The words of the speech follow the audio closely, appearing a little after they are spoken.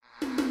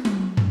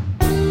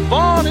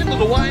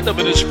the windup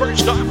in his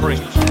first offering.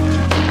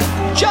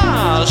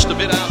 Just a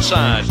bit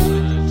outside.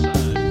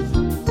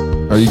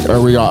 Are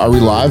we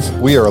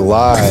live? We are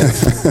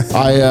live.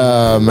 I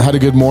had a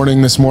good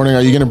morning this morning.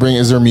 Are you going to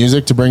is there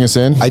music to bring us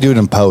in? I do it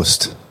in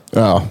post.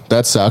 Oh,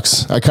 that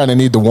sucks. I kind of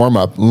need the warm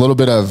up. A little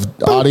bit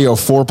of audio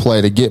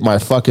foreplay to get my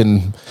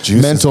fucking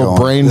mental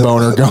brain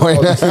boner going.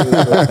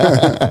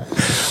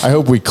 I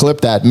hope we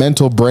clip that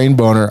mental brain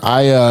boner.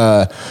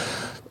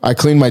 I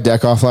cleaned my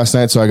deck off last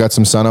night, so I got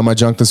some sun on my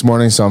junk this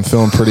morning. So I'm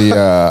feeling pretty.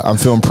 I'm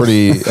feeling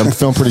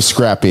pretty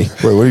scrappy.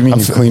 Wait, what do you mean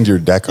you cleaned your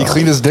deck off? He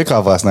cleaned his dick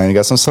off last night. He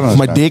got some sun on his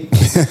my dick.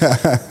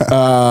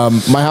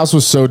 My house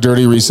was so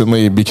dirty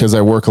recently because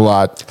I work a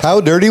lot.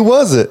 How dirty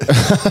was it?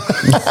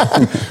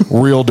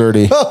 Real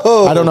dirty.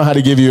 Oh. I don't know how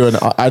to give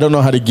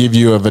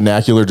you a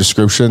vernacular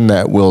description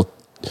that will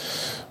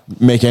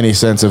make any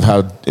sense of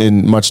how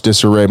in much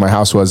disarray my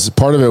house was.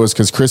 Part of it was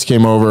because Chris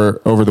came over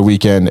the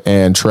weekend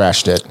and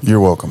trashed it. You're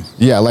welcome.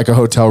 Yeah, like a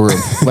hotel room,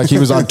 like he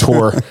was on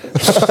tour.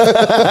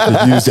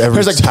 Used every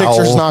There's like towel.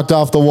 pictures knocked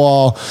off the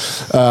wall.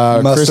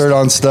 Mustard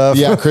on stuff.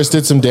 Yeah, Chris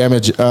did some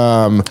damage.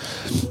 So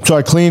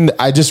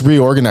I just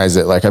reorganized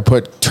it. Like I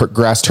put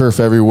grass turf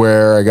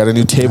everywhere. I got a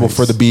new table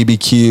for the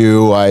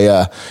BBQ.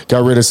 I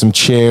got rid of some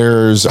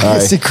chairs. I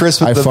see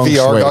Chris with the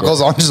VR goggles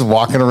on, just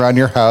walking around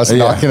your house,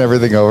 knocking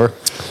everything over.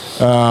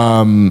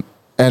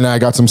 And I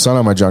got some sun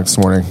on my junk this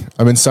morning.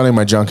 I've been sunning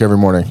my junk every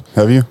morning.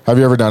 Have you? Have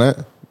you ever done it?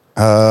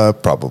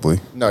 Probably.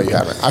 No, you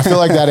haven't. I feel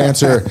like that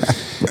answer,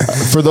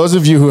 for those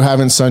of you who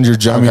haven't sunned your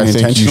junk, I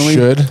think you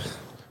should.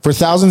 For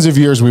thousands of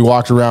years, we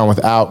walked around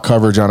without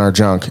coverage on our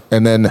junk.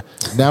 And then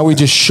now we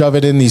just shove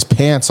it in these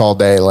pants all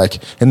day,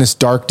 like in this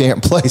dark,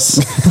 damp place.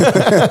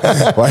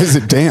 Why is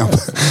it damp?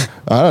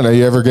 I don't know.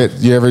 You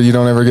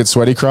don't ever get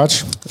sweaty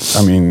crotch?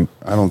 I mean,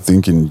 I don't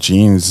think in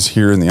jeans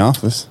here in the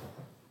office.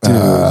 Dude,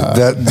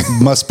 that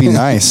must be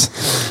nice.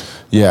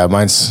 Yeah,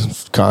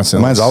 mine's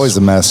constant. Mine's always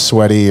a mess.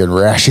 Sweaty and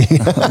rashy.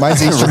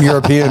 Mine's Eastern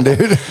European,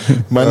 dude.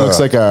 Mine looks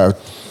like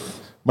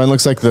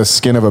the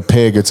skin of a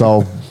pig. It's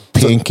all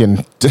pink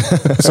and.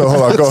 So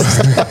hold on, go.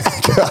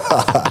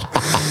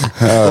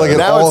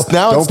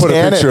 Don't put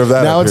a picture of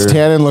that. Now it's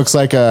tan and looks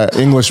like a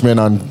Englishman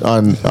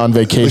on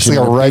vacation. Looks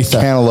like a ripe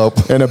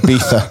cantaloupe in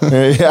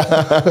Ibiza.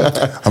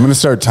 Yeah. I'm gonna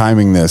start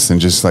timing this and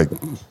just like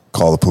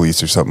call the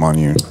police or something on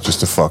you just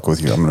to fuck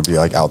with you. I'm gonna be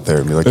like out there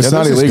and be like, it's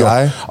not illegal.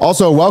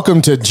 Also,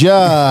 welcome to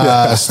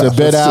Just a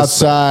Bit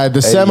Outside,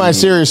 the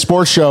semi-serious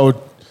sports show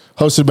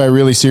hosted by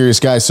really serious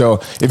guys.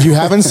 So if you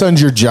haven't sunned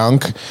your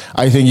junk,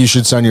 I think you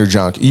should sun your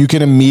junk. You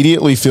can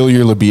immediately feel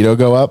your libido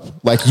go up.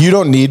 Like you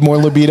don't need more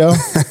libido.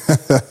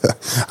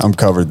 I'm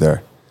covered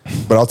there,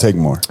 but I'll take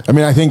more. I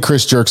mean, I think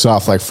Chris jerks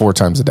off like 4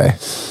 times a day.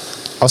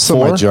 I'll sun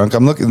my junk.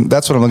 That's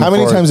what I'm looking for. How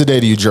many times a day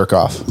do you jerk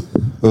off?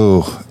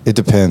 Ooh, it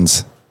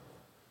depends.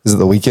 Is it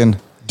the weekend?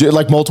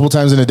 Like multiple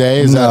times in a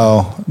day?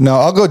 No,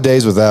 I'll go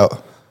days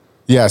without.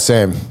 Yeah,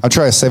 same. I'll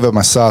try to save up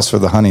my sauce for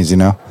the honeys, you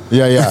know?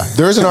 Yeah.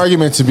 There is an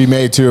argument to be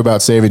made, too,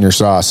 about saving your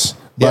sauce.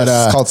 But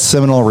it's called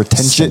seminal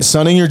retention.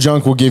 Sunning your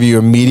junk will give you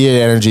immediate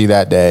energy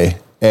that day,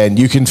 and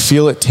you can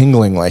feel it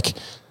tingling like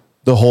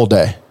the whole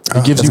day.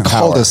 It gives you power. It's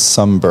called a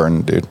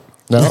sunburn, dude.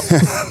 No.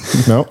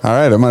 All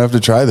right, I might have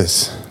to try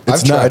this.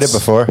 I've tried it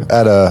before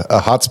at a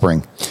hot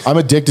spring. I'm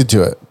addicted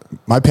to it.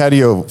 My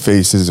patio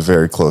faces a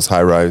very close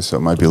high rise, so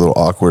it might be a little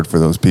awkward for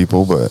those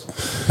people, but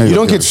you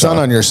don't get sun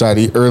on your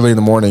side early in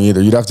the morning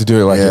either. You'd have to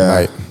do it at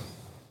night.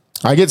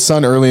 I get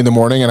sun early in the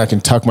morning and I can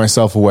tuck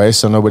myself away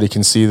so nobody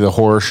can see the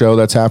horror show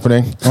that's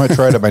happening. I might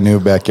try it at my new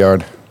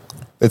backyard.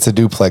 It's a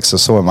duplex, so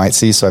someone might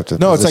see, so I have to.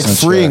 No, it's like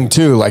freeing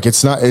too. Like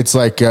it's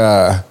like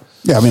yeah,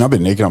 I mean, I've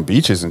been naked on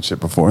beaches and shit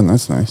before, and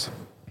that's nice.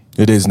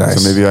 It is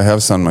nice. So maybe I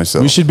have sun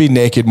myself. We should be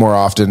naked more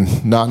often,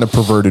 not in a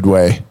perverted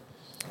way.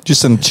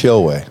 Just in a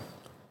chill way.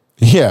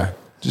 Yeah.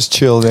 Just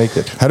chill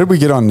naked. How did we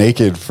get on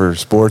naked for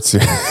sports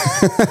here?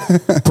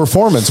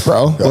 Performance,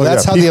 bro. Well,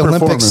 that's how the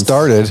Olympics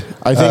started.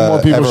 I think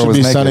more people should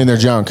be sunning their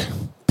junk.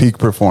 Peak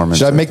performance.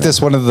 Should I make this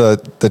one of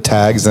the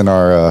tags in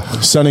our...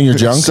 sunning your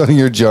junk? Sunning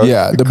your junk.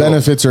 Yeah, the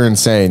benefits are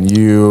insane.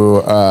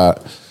 You...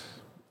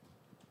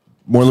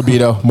 more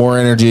libido, more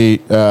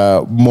energy,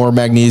 more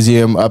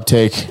magnesium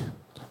uptake.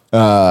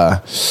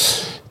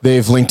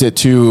 They've linked it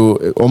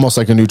to almost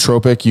like a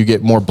nootropic. You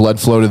get more blood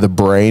flow to the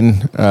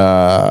brain.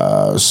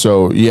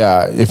 So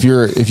yeah, if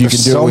you can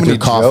do it with your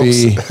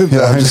coffee,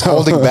 I'm just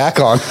holding back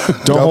on.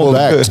 Don't hold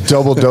back.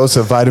 Double dose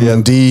of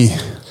vitamin D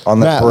on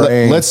the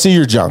brain. Let's see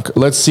your junk.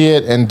 Let's see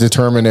it and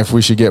determine if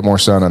we should get more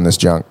sun on this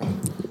junk.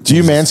 Do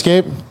you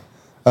manscape?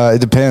 It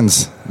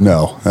depends.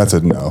 No, that's a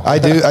no. I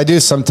do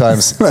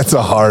sometimes. That's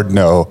a hard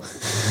no.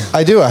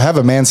 I do. I have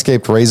a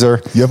Manscaped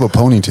razor. You have a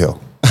ponytail.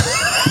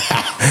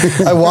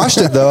 I washed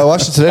it though. I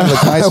washed it today. It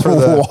looked nice for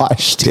the.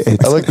 Washed it.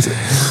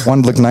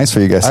 Wanted to look nice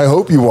for you guys. I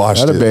hope you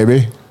washed it,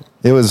 baby.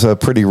 It was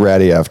pretty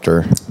ratty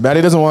after.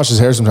 Matty doesn't wash his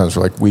hair sometimes for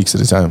like weeks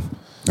at a time.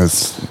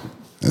 That's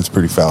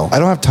pretty foul. I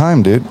don't have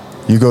time, dude.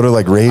 You go to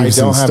like raves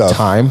and stuff. I don't have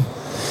time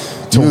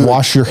to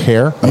wash your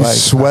hair. You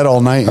sweat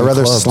all night. I'd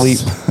rather sleep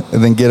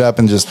and then get up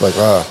and just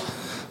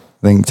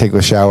then take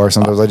a shower.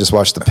 Sometimes I just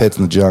wash the pits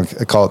and the junk.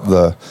 I call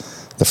it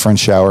the French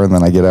shower, and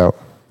then I get out.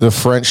 The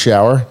French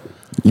shower?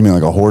 You mean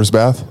like a horse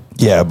bath?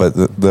 Yeah, but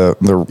the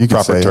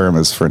proper term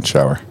is French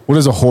shower. What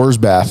is a horse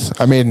bath?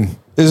 I mean,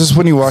 this is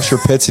when you wash your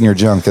pits and your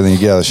junk, and then you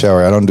get out of the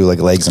shower. I don't do like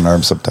legs and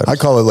arms sometimes. I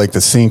call it like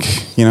the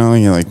sink. You know,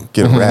 you like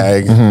get a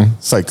rag.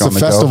 It's like it's a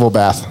festival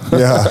bath.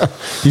 Yeah,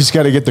 you just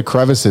got to get the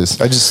crevices.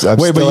 I'm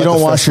wait, but you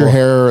don't wash your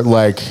hair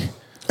like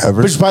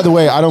ever. Which, by the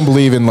way, I don't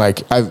believe in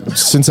like.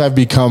 Since I've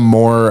become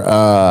more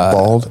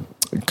bald,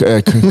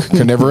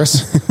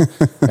 carnivorous,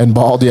 and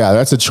bald. Yeah,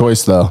 that's a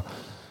choice though.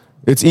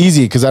 It's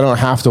easy because I don't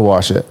have to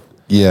wash it.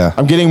 Yeah,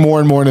 I'm getting more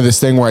and more into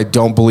this thing where I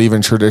don't believe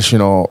in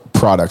traditional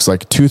products.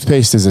 Like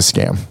toothpaste is a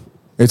scam.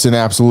 It's an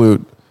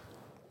absolute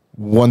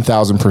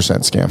 1,000%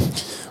 scam.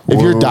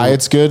 If your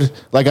diet's good,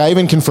 like I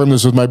even confirmed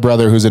this with my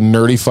brother who's a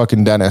nerdy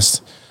fucking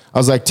dentist. I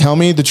was like, tell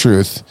me the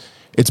truth.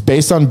 It's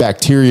based on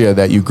bacteria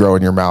that you grow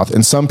in your mouth.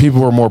 And some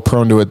people are more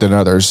prone to it than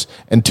others.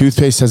 And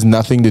toothpaste has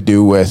nothing to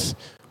do with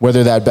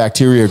whether that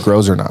bacteria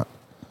grows or not.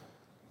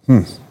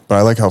 But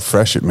I like how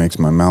fresh it makes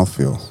my mouth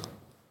feel.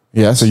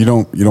 Yes. So you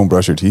don't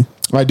brush your teeth?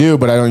 I do,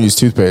 but I don't use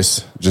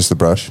toothpaste. Just the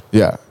brush?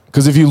 Yeah.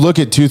 Because if you look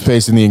at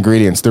toothpaste and the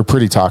ingredients, they're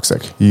pretty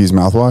toxic. You use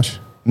mouthwash?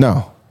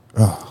 No.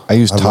 Oh, I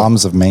use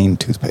Tom's of Maine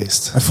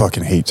toothpaste. I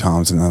fucking hate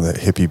Tom's and all that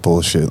hippie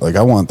bullshit. Like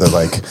I want the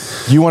like.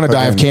 You want to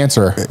die of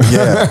cancer?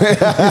 Yeah.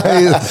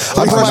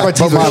 I brush my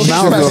teeth. My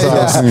mouth goes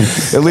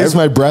off. At least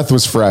my breath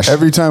was fresh.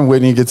 Every time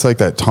Whitney gets like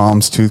that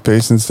Tom's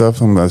toothpaste and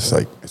stuff, I'm just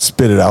like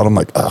spit it out. I'm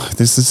like, ugh,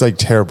 this is like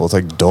terrible. It's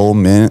like dull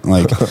mint.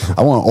 Like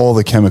I want all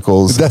the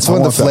chemicals. That's one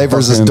of the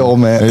flavors is dull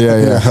mint.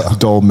 Yeah.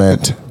 Dull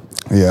mint.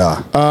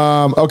 Yeah.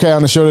 Okay,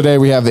 on the show today,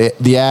 we have the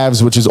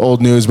Avs, which is old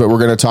news, but we're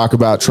going to talk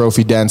about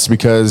trophy dents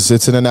because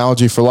it's an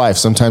analogy for life.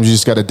 Sometimes you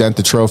just got to dent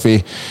the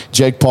trophy.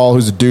 Jake Paul,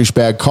 who's a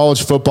douchebag.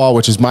 College football,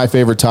 which is my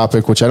favorite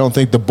topic, which I don't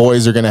think the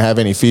boys are going to have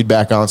any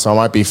feedback on, so I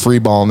might be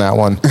freeballing that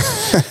one.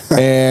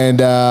 And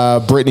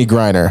Brittany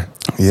Griner.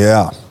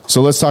 Yeah.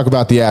 So let's talk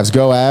about the Avs.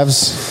 Go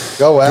Avs.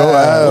 Go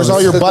Avs. Where's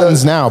all your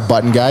buttons now,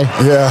 button guy?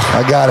 Yeah,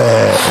 I got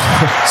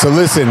it. So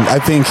listen, I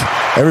think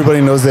everybody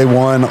knows they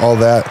won all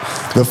that.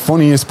 The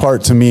funniest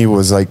part to me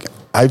was like,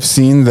 I've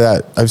seen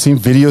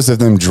videos of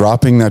them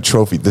dropping that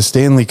trophy, the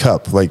Stanley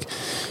Cup. Like,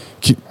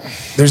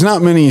 there's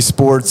not many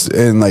sports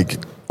and like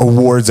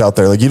awards out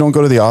there. Like you don't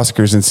go to the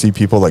Oscars and see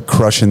people like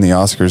crushing the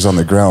Oscars on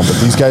the ground, but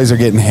these guys are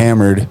getting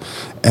hammered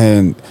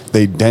and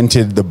they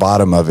dented the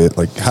bottom of it.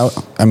 Like how,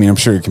 I mean, I'm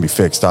sure it can be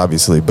fixed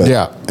obviously, but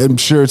yeah, I'm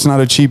sure it's not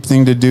a cheap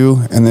thing to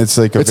do. And it's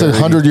like, it's a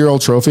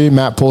 100-year-old trophy.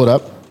 Matt, pull it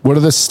up. What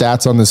are the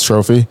stats on this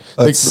trophy?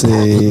 Let's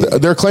see.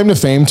 Their claim to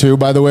fame too,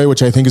 by the way,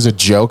 which I think is a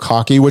joke,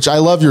 hockey, which I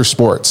love your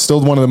sport.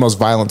 Still one of the most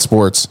violent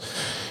sports.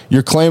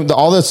 Your claim,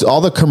 all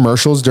the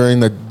commercials during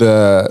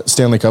the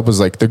Stanley Cup was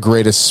like the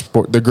greatest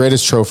sport, the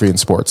greatest trophy in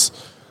sports.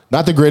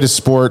 Not the greatest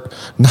sport,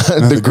 not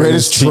the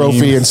greatest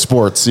trophy in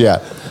sports.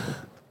 Yeah.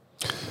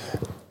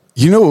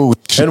 You know,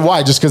 and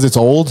why? Just because it's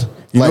old?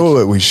 You know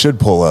what we should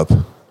pull up?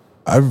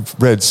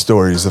 I've read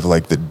stories of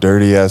like the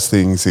dirty ass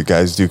things that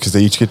guys do because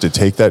they each get to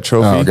take that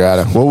trophy. Oh, got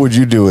it. What would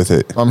you do with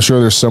it? I'm sure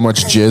there's so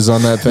much jizz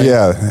on that thing.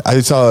 Yeah, I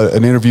saw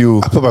an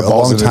interview a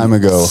long time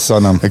ago.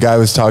 A guy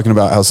was talking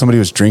about how somebody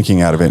was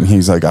drinking out of it, and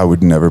he's like, "I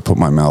would never put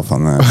my mouth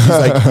on that." He's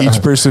like,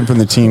 each person from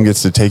the team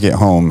gets to take it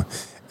home,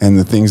 and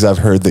the things I've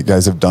heard that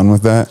guys have done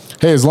with that.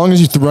 Hey, as long as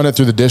you run it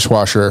through the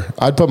dishwasher,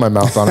 I'd put my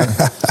mouth on it.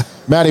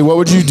 Maddie, what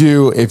would you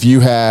do if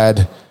you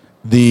had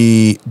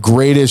the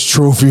greatest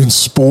trophy in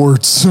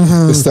sports?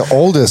 It's the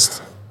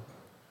oldest.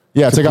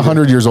 Yeah, it's like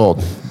 100 years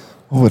old.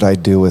 What would I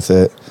do with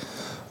it?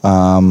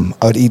 I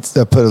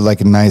would put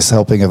like a nice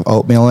helping of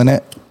oatmeal in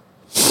it.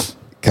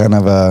 Kind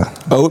of a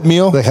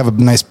oatmeal. They have a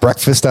nice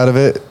breakfast out of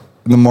it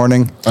in the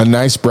morning. A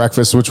nice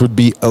breakfast, which would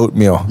be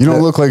oatmeal. You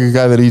don't look like a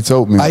guy that eats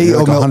oatmeal. I eat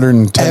oatmeal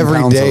 110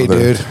 every day,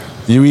 dude.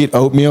 You eat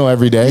oatmeal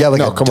every day? Yeah, like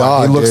no, come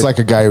on. He looks like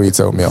a guy who eats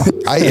oatmeal.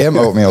 I am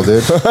oatmeal,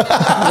 dude.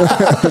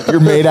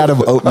 You're made out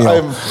of oatmeal.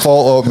 I'm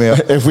full oatmeal.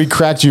 If we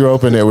cracked you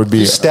open, it would be...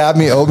 You stab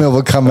me, oatmeal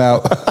would come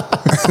out.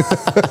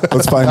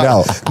 Let's find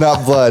out.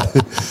 Not blood.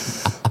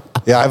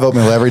 Yeah, I have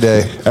oatmeal every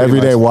day. Every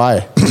day,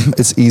 why?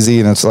 It's easy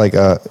and it's like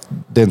a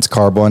dense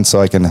carb one,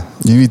 so I can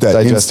You eat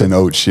that instant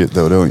oat shit,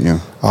 though, don't you?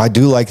 Oh, I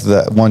do like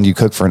the one you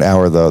cook for an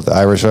hour, though, the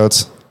Irish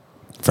oats.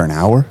 For an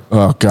hour?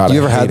 Oh, God. You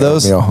ever had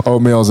those?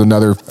 Oatmeal is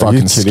another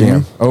fucking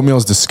scam. Oatmeal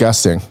is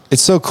disgusting.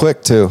 It's so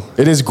quick, too.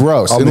 It is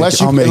gross. Unless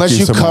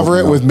you cover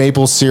it with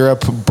maple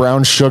syrup,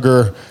 brown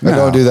sugar. I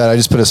don't do that. I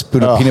just put a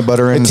spoon of peanut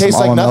butter in. It tastes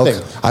like nothing.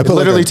 It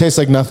literally tastes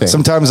like nothing.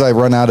 Sometimes I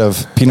run out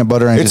of peanut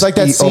butter and it's like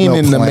that scene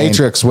in The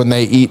Matrix when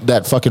they eat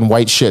that fucking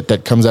white shit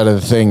that comes out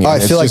of the thing. I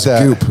feel like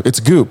that. Goop. It's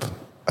goop.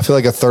 I feel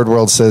like a third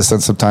world citizen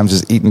sometimes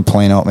just eating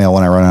plain oatmeal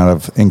when I run out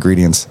of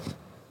ingredients.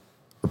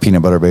 Or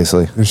peanut butter,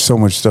 basically. There's so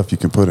much stuff you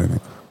can put in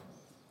it.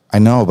 I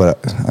know, but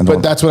I don't.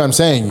 But that's what I'm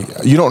saying.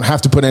 You don't have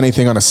to put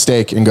anything on a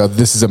steak and go,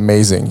 this is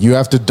amazing. You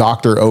have to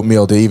doctor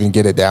oatmeal to even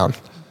get it down.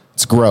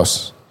 It's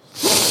gross.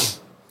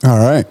 All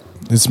right.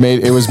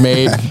 It was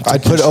made.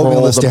 I'd put oatmeal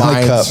in the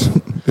Stanley Cup.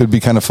 It'd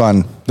be kind of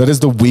fun. That is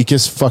the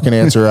weakest fucking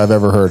answer I've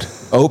ever heard.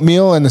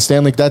 Oatmeal and the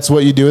Stanley. That's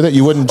what you do with it.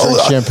 You wouldn't drink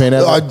champagne.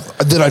 Then I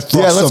fuck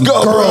let's some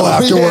go, girl bro.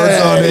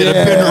 afterwards on it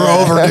and bend her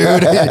over,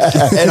 dude.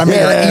 And I'm gonna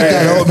eat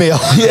that oatmeal.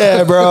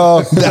 Yeah,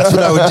 bro. That's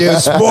what I would do.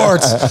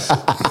 Sports.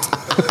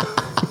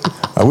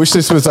 I wish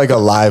this was like a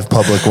live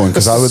public one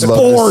because I would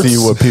love to see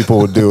what people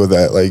would do with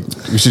that. Like,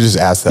 we should just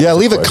ask that. Yeah,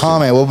 leave a question.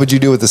 comment. What would you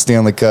do with the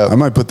Stanley Cup? I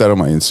might put that on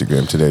my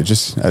Instagram today.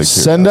 Just out of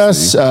Send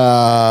us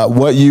curiosity.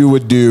 what you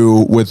would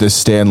do with the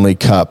Stanley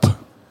Cup.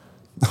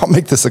 I'll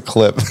make this a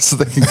clip so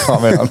they can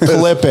comment on this.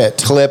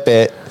 Clip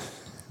it.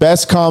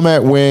 Best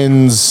comment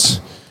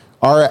wins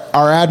our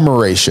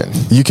admiration.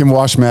 You can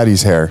wash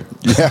Maddie's hair.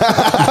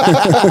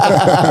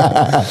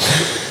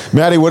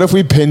 Maddie, what if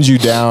we pinned you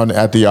down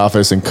at the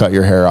office and cut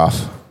your hair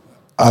off?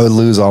 I would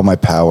lose all my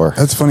power.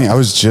 That's funny. I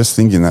was just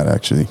thinking that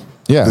actually.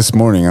 Yeah. This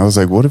morning, I was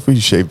like, what if we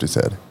shaved his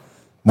head?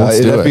 Let's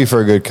do It'd it. be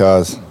for a good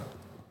cause.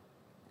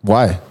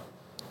 Why?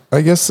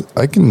 I guess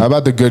I can. How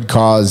about the good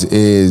cause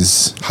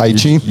is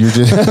Hygiene? You're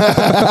just Yeah,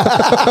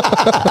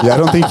 I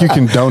don't think you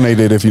can donate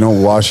it if you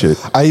don't wash it.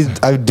 I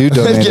do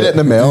donate get it in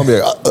the mail and be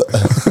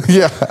like,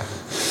 Yeah.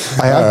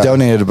 I have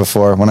donated it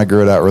before when I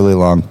grew it out really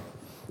long.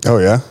 Oh,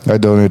 yeah? I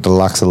donated to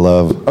Locks of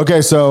Love.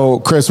 Okay, so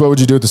Chris, what would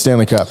you do with the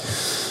Stanley Cup?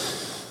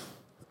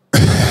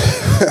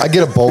 I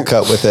get a bowl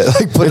cut with it.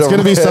 Like It's going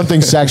to be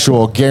something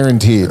sexual,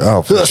 guaranteed.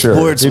 Oh, for sure.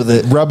 Sports with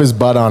it. Rub his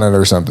butt on it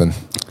or something,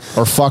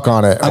 or fuck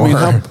on it. I mean,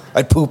 or-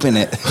 I'd poop in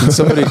it. Can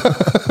somebody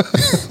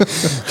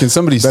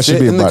That should sit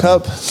be a in the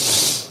button.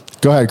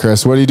 cup? Go ahead,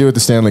 Chris. What do you do with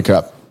the Stanley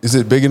Cup? Is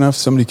it big enough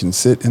somebody can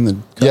sit in the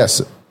cup?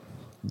 Yes.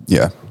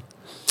 Yeah.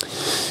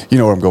 You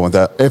know where I'm going with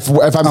that. If I'm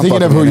thinking of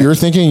bucking who in it. you're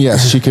thinking,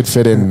 yes, she could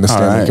fit in the All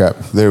Stanley right.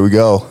 Cup. There we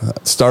go.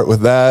 Start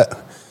with that.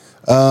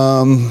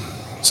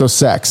 So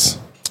sex.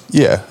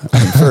 Yeah.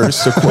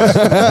 First, of course.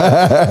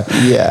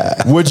 Yeah.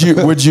 Would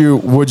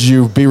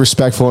you be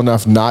respectful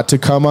enough not to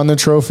come on the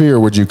trophy, or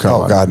would you come?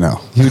 Oh, on God, no.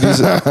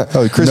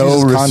 Chris No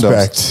uses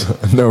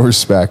respect. it? No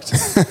respect.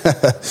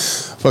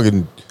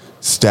 Fucking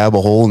stab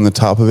a hole in the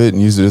top of it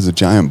and use it as a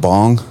giant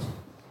bong.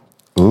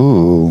 condoms.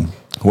 Ooh.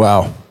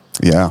 Wow.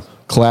 Yeah.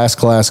 Class.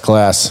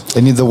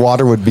 And the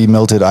water would be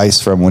melted ice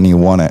from when you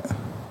won it.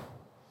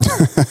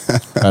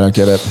 I don't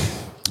get it.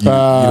 You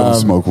don't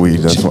smoke weed,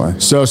 that's why.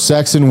 So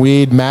sex and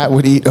weed. Matt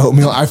would eat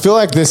oatmeal. I feel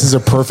like this is a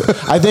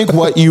perfect. I think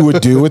what you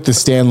would do with the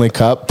Stanley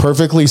Cup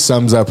perfectly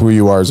sums up who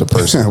you are as a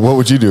person. What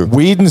would you do?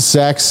 Weed and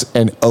sex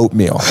and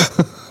oatmeal.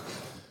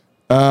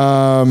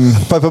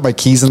 If I put my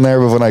keys in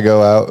there when I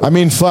go out. I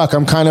mean, fuck.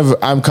 I'm kind of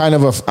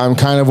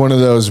one of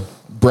those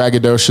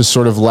braggadocious,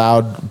 sort of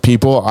loud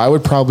people. I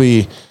would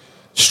probably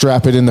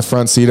strap it in the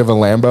front seat of a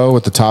Lambo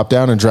with the top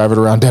down and drive it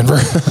around Denver.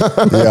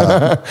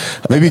 Yeah.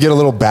 Maybe get a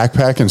little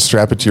backpack and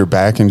strap it to your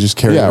back and just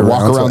carry it around.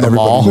 walk around so the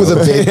mall everybody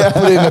With a baby,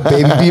 put it in a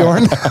baby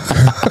Bjorn.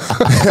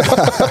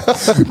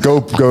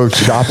 knows. Go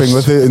shopping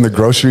with it in the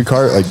grocery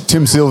cart. Like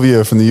Tim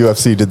Sylvia from the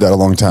UFC did that a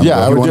long time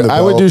Yeah, ago.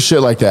 I would do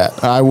shit like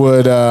that. I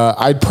would.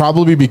 I'd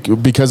probably be,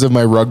 because of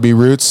my rugby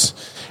roots.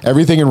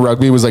 Everything in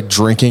rugby was like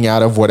drinking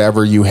out of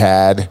whatever you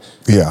had.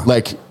 Yeah.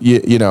 Like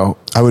you know,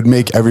 I would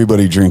make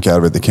everybody drink out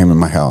of it that came in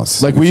my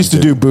house. like we used to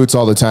do boots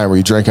all the time, where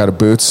you drank out of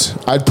boots.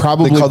 I'd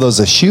probably They call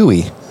those a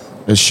shoey.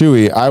 a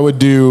shoey. I would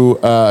do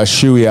a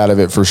shoey out of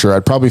it for sure.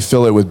 I'd probably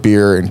fill it with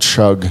beer and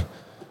chug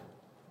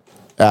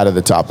out of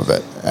the top of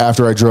it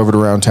after I drove it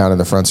around town in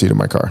the front seat of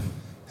my car.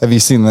 Have you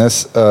seen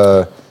this?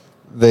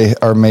 They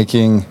are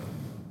making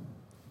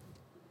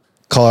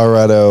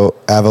Colorado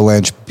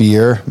Avalanche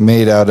beer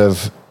made out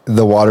of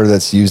the water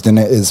that's used in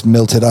it is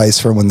melted ice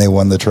from when they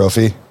won the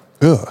trophy.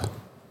 Ugh.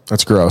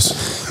 That's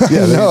gross.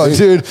 Yeah, No,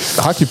 dude.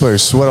 Hockey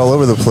players sweat all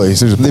over the place.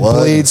 There's They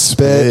blood, bleed,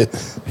 spit.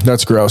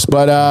 That's gross.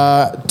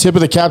 But tip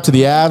of the cap to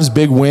the Avs.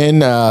 Big win.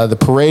 The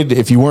parade,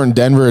 if you weren't in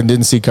Denver and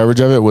didn't see coverage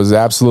of it, was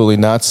absolutely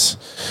nuts.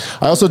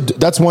 I also,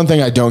 that's one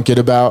thing I don't get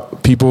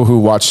about people who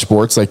watch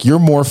sports. Like, you're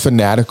more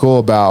fanatical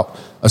about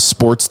a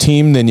sports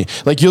team than you,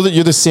 like you're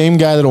the same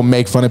guy that'll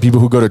make fun of people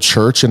who go to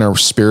church and are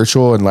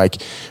spiritual and like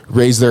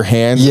raise their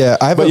hands. Yeah,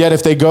 but yet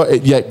if they go,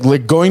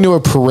 like going to a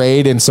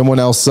parade and someone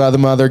else saw the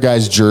other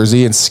guy's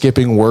jersey and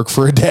skipping work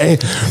for a day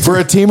for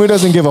a team who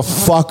doesn't give a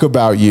fuck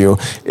about you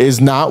is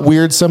not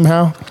weird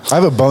somehow. I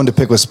have a bone to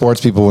pick with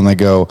sports people when they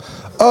go,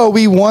 "Oh,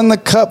 we won the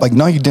cup." Like,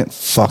 no, you didn't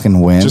fucking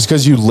win. Just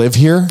because you live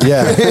here.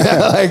 Yeah.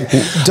 Like,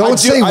 Don't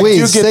say we,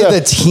 say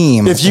the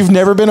team. If you've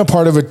never been a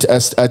part of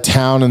a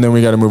town, and then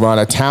we got to move on,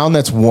 a town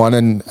that's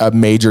won a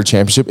major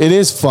championship, it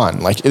is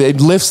fun. Like it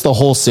lifts the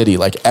whole city.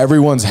 Like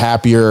everyone's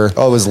happier.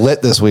 Oh, it was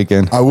lit this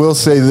weekend. I will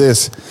say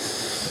this.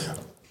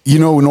 You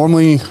know,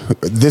 normally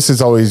this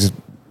has always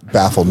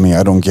baffled me.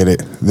 I don't get it.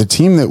 The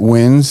team that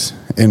wins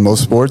in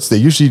most sports, they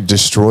usually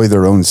destroy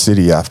their own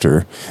city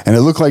after. And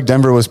it looked like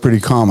Denver was pretty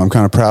calm. I'm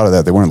kind of proud of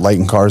that. They weren't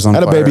lighting cars on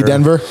Had a fire. baby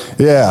Denver.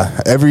 Yeah,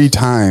 every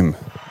time.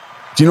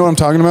 Do you know what I'm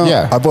talking about?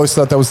 Yeah. I've always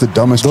thought that was the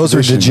dumbest Those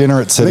tradition. are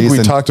degenerate cities. I think we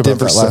and talked about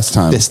that last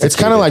time. It's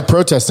kind of like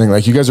protesting.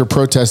 Like you guys are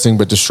protesting,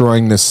 but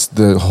destroying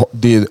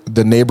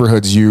the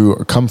neighborhoods you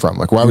come from.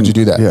 Like, why would you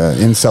do that? Yeah,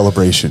 in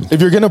celebration.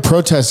 If you're going to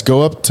protest,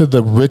 go up to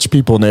the rich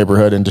people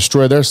neighborhood and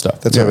destroy their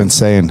stuff. That's what I've been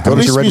saying. At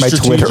Haven't you least read be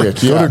my Twitter?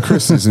 strategic. Go Yeah. to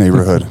Chris's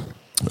neighborhood.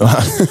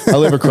 I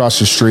live across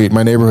the street.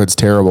 My neighborhood's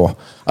terrible.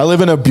 I live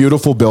in a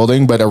beautiful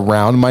building, but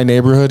around my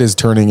neighborhood is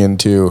turning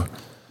into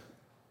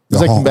it's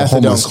like methadone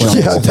homeless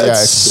clinic. Yeah,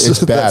 It's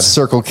bad. that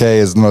Circle K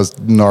is the most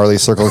gnarly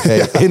Circle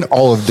K in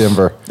all of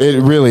Denver.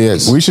 It really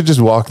is. We should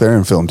just walk there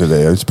and film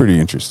today. It's pretty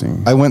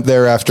interesting. I went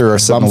there after our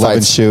 7-Eleven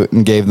fights. shoot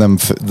and gave them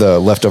the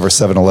leftover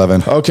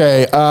 7-Eleven.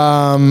 Okay,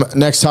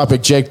 next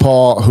topic, Jake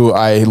Paul, who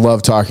I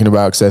love talking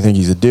about because I think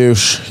he's a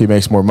douche. He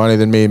makes more money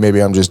than me.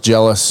 Maybe I'm just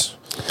jealous.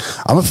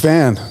 I'm a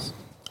fan.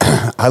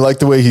 I like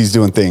the way he's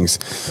doing things.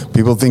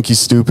 People think he's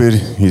stupid.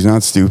 He's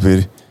not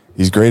stupid.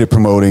 He's great at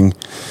promoting.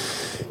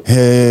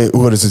 Hey,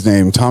 what is his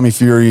name? Tommy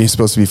Fury is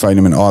supposed to be fighting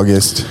him in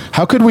August.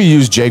 How could we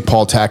use Jake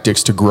Paul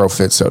tactics to grow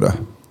Fit Soda?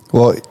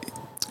 Well,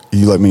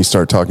 You let me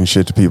start talking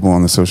shit to people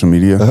on the social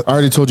media? I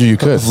already told you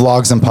could.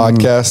 vlogs and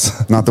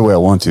podcasts. Not the way I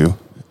want to.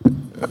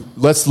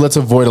 Let's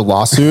avoid a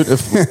lawsuit,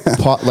 if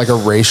like a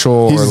racial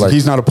or like.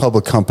 He's not a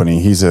public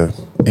company. He's a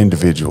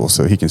individual,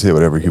 so he can say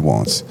whatever he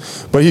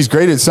wants. But he's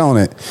great at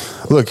selling it.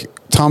 Look,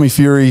 Tommy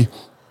Fury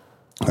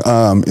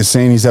is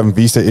saying he's having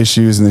visa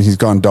issues and that he's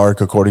gone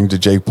dark, according to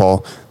Jake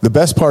Paul. The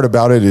best part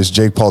about it is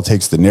Jake Paul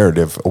takes the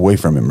narrative away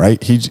from him,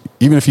 right?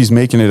 Even if he's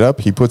making it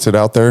up, he puts it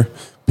out there.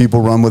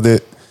 People run with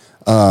it.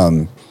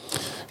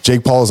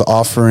 Jake Paul is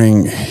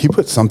offering, he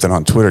put something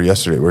on Twitter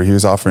yesterday where he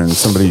was offering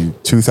somebody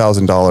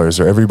 $2,000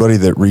 or everybody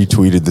that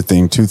retweeted the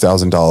thing,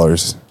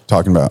 $2,000,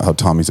 talking about how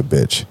Tommy's a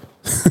bitch.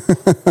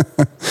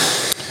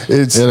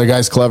 Yeah, the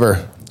guy's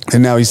clever.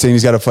 And now he's saying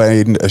he's got to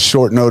fight a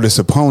short notice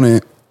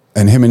opponent.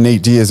 And him and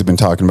Nate Diaz have been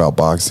talking about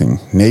boxing.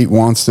 Nate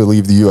wants to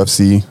leave the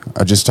UFC.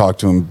 I just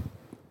talked to him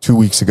 2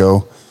 weeks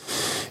ago.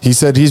 He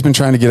said he's been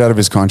trying to get out of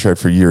his contract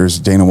for years.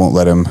 Dana won't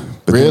let him.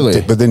 But Really?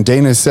 But then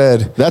Dana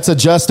said, That's a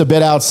just a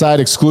bit outside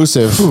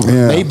exclusive.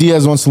 Yeah. Nate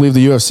Diaz wants to leave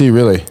the UFC,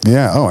 really,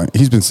 yeah, oh,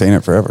 he's been saying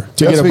it forever.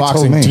 to That's get a what he told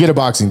boxing me. to get a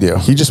boxing deal.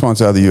 He just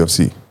wants out of the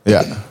UFC.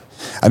 Yeah.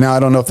 And now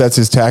I don't know if that's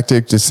his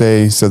tactic to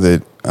say so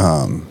that,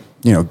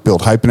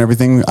 build hype and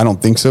everything. I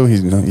don't think so.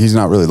 He's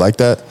not really like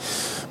that.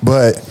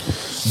 But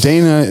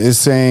Dana is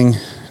saying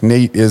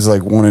Nate is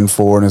like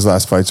 1-4 in his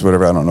last fights or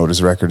whatever. I don't know what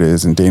his record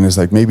is. And Dana's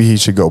like, maybe he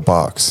should go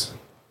box.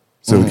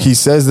 So he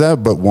says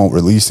that, but won't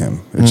release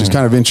him. It's just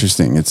kind of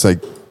interesting. It's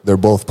like they're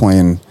both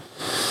playing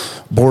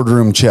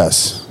boardroom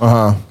chess. So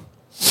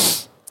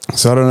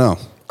I don't know.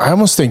 I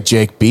almost think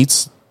Jake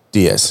beats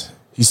Diaz.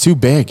 He's too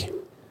big.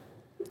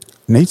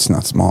 Nate's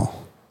not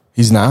small.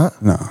 He's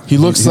not. No. He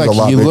looks He's a like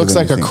lot he bigger looks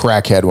than like you a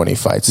think. crackhead when he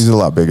fights. He's a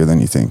lot bigger than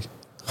you think.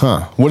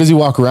 Huh? What does he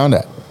walk around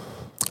at?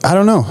 I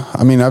don't know.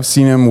 I mean, I've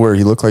seen him where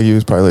he looked like he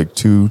was probably like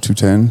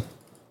 210.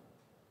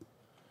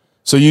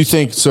 So you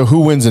think so? Who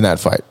wins in that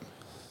fight?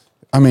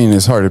 I mean,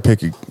 it's hard to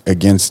pick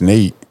against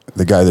Nate,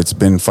 the guy that's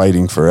been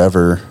fighting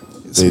forever.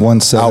 It's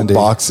 170.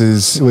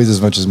 Outboxes. He weighs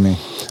as much as me.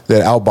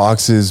 That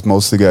outboxes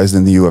most of the guys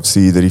in the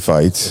UFC that he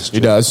fights. He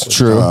does.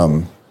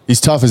 True.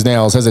 He's tough as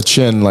nails. Has a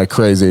chin like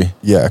crazy.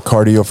 Yeah,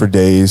 cardio for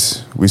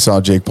days. We saw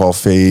Jake Paul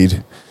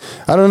fade.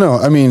 I don't know.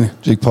 I mean,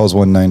 Jake Paul's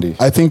 190.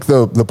 I think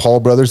the Paul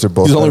brothers are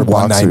both He's only better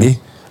boxers.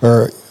 190.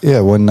 Or, yeah,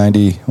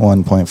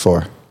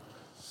 191.4.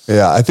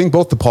 Yeah, I think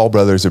both the Paul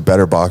brothers are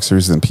better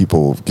boxers than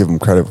people give them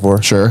credit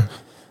for. Sure.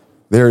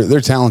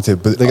 They're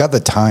talented, but They got the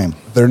time.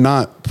 they're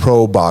not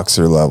pro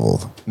boxer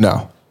level.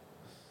 No.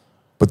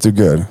 But they're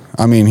good.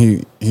 I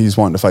mean, he's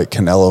wanting to fight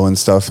Canelo and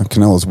stuff, and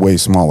Canelo's way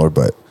smaller,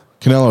 but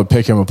Canelo would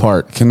pick him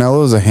apart.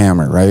 Canelo's a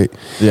hammer, right?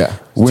 Yeah.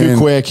 Too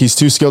quick. He's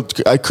too skilled.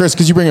 Chris,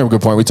 because you bring up a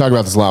good point. We talk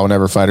about this a lot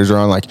whenever fighters are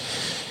on, like,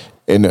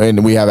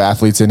 and we have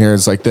athletes in here.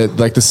 It's like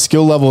the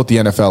skill level at the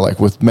NFL,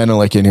 like with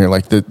Menelik in here,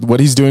 like what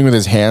he's doing with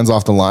his hands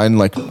off the line,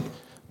 like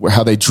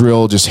how they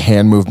drill just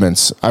hand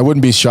movements. I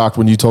wouldn't be shocked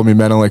when you told me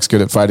Menelik's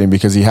good at fighting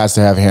because he has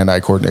to have hand-eye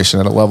coordination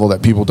at a level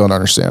that people don't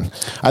understand.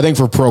 I think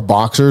for pro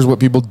boxers, what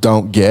people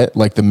don't get,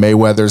 like the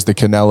Mayweathers, the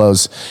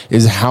Canelos,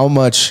 is how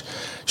much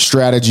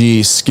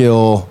strategy,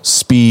 skill,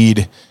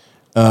 speed,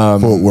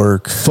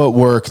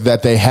 Footwork that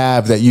they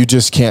have that you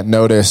just can't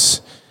notice.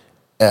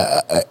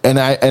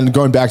 And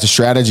going back to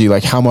strategy,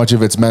 like how much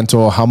of it's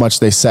mental, how much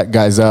they set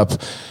guys up.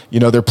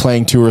 They're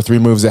playing 2 or 3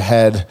 moves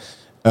ahead.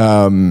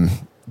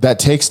 That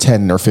takes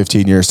 10 or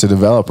 15 years to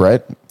develop,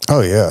 right?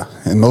 Oh yeah,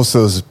 and most of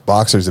those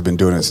boxers have been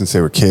doing it since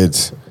they were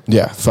kids.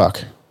 Yeah,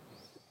 fuck.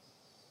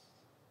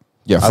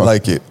 Yeah, I fuck.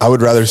 like it. I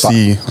would rather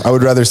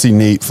see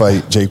Nate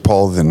fight Jake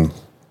Paul than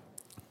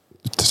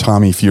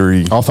Tommy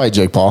Fury. I'll fight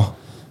Jake Paul.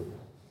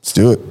 Let's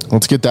do it.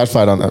 Let's get that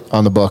fight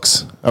on the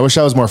books. I wish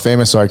I was more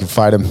famous so I could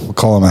fight him. We'll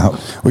call him out.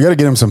 We got to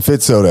get him some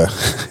fit soda.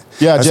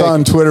 Yeah, I Jake. saw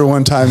on Twitter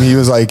one time he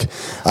was like,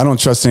 "I don't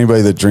trust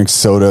anybody that drinks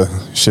soda.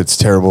 Shit's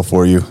terrible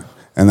for you."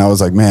 And I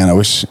was like, "Man, I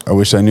wish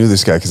I knew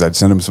this guy because I'd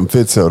send him some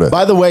fit soda."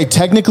 By the way,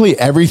 technically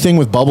everything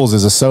with bubbles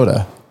is a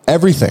soda.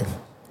 Everything.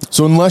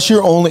 So unless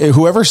you're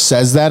whoever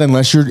says that,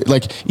 unless you're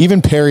like,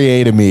 even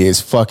Perrier to me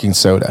is fucking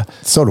soda.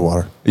 Soda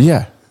water.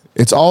 Yeah.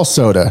 It's all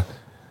soda.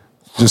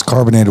 Just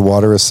carbonated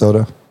water is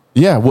soda.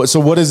 Yeah. So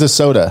what is a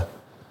soda?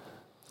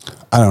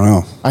 I don't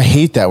know. I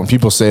hate that when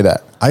people say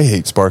that. I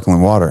hate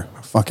sparkling water.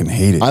 I fucking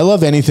hate it. I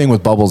love anything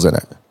with bubbles in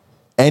it.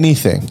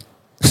 Anything.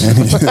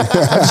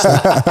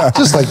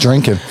 Just like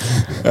drinking.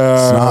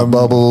 Snot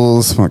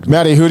bubbles.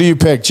 Maddie, who do you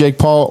pick? Jake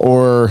Paul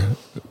or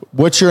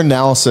what's your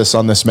analysis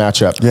on this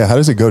matchup? Yeah, how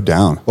does it go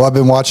down? Well, I've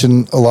been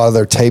watching a lot of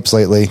their tapes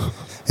lately,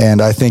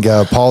 and I think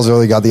Paul's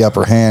really got the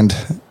upper hand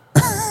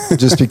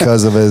just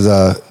because of his...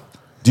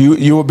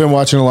 You have been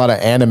watching a lot of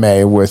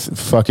anime with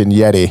fucking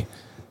Yeti.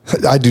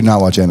 I do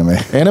not watch anime.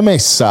 Anime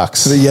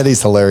sucks. The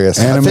Yeti's hilarious.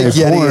 Anime I think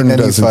Yeti porn and then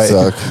doesn't fight.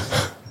 suck.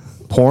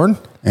 Porn?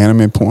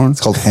 Anime porn?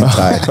 It's called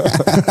hentai.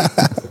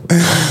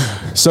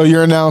 So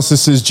your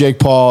analysis is Jake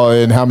Paul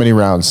in how many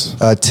rounds?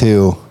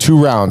 2.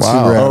 2 rounds.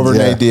 Wow. 2 rounds, Over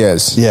yeah. Nate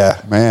Diaz.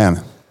 Yeah.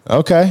 Man.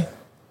 Okay.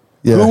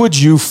 Yeah. Who would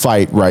you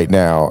fight right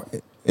now?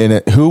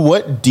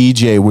 What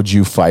DJ would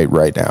you fight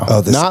right now?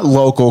 Not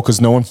local, because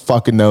no one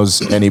fucking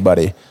knows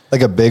anybody.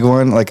 Like a big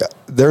one. Like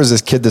there was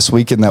this kid this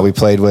weekend that we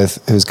played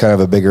with who's kind of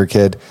a bigger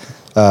kid.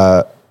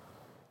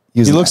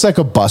 He looks like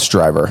a bus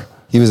driver.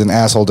 He was an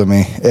asshole to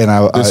me.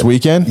 And This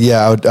weekend?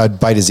 Yeah, I'd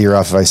bite his ear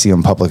off if I see him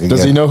in public again.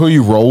 Does he know who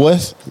you roll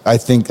with? I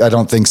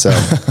don't think so.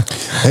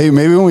 Hey,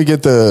 maybe when we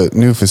get the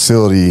new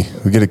facility,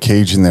 we get a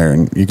cage in there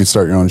and you can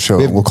start your own show.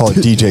 We'll call it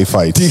DJ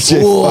Fights.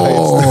 DJ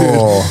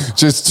Fights.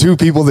 Just 2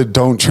 people that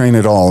don't train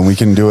at all, and we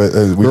can do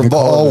it.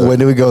 When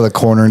do we go to the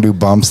corner and do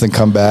bumps, then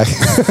come back?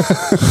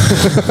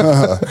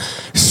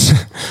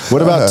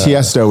 What about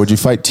Tiesto? Would you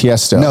fight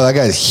Tiesto? No, that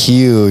guy's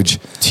huge.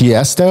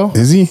 Tiesto?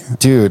 Is he?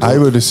 Dude. I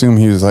would assume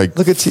he was like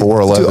Look at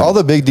 4'11". Dude, all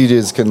the big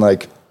DJs can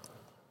like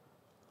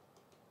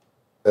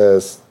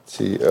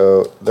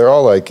STO. They're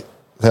all like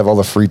have all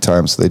the free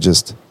time, so they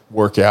just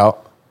Work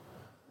out?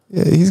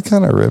 Yeah, he's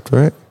kind of ripped,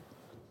 right?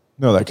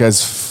 No, that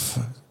guy's...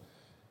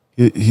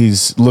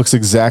 He's looks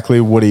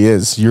exactly what he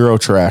is. Euro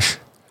trash.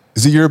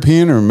 Is he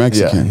European or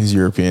Mexican? Yeah, he's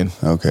European.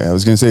 Okay, I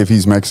was going to say if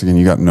he's Mexican,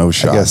 you got no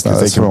shot. guess not.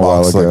 'cause That's they can from a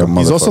while box like a ago.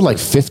 He's also motherfucker. like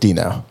 50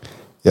 now.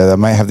 Yeah, that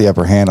might have the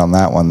upper hand on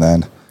that one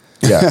then.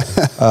 Yeah.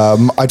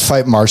 I'd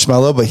fight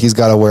Marshmallow, but he's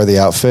got to wear the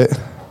outfit.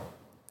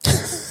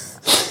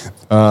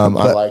 I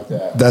like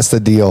that. That's the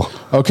deal.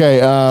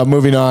 Okay,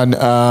 moving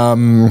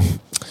on.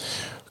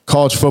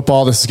 College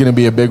football. This is going to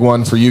be a big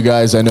one for you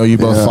guys. I know you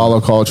both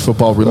follow college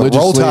football religiously.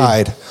 Roll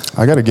Tide.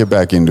 I got to get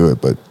back into it,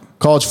 but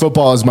College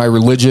football is my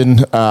religion.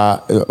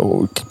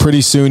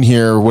 Pretty soon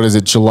here, what is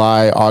it,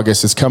 July,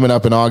 August? It's coming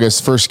up in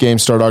August. First game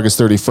start August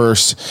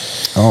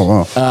 31st.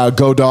 oh wow,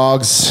 Go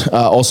Dogs.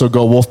 Also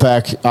go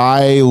Wolfpack.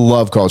 I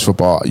love college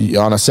football.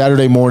 On a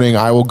Saturday morning,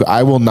 I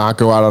will not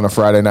go out on a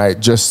Friday night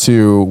just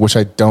to, which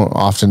I don't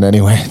often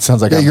anyway. It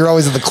sounds like You're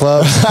always at the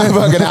club. I'm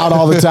fucking out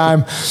all the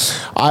time.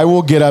 I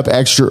will get up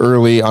extra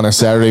early on a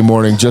Saturday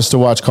morning just to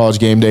watch college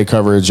game day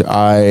coverage.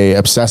 I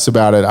obsess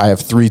about it. I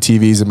have 3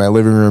 TVs in my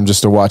living room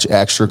just to watch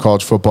extra college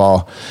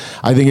football.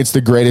 I think it's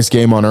the greatest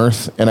game on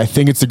earth, and I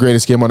think it's the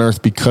greatest game on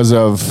earth because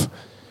of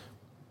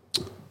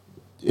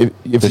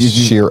if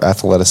sheer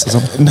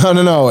athleticism.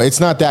 No, it's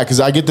not that, because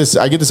I get this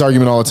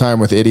argument all the time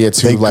with idiots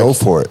who they like go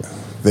for it.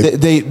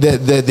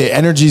 the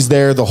energy's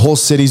there. The whole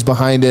city's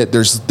behind it.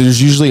 There's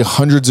usually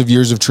hundreds of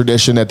years of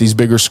tradition at these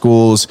bigger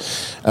schools.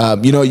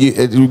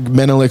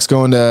 Menelik's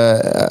going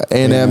to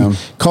A&M.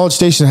 College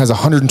Station has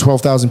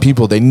 112,000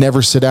 people. They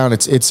never sit down.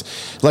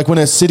 It's like when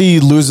a city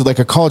loses, like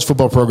a college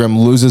football program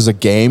loses a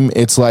game,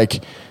 it's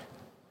like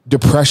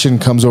depression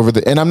comes over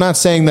and I'm not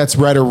saying that's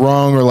right or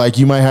wrong, or like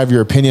you might have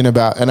your opinion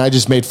about, and I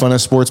just made fun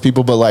of sports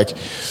people, but like,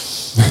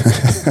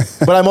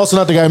 but I'm also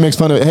not the guy who makes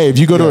fun of it. Hey, if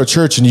you go to a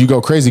church and you go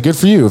crazy, good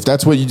for you. If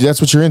that's what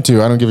you're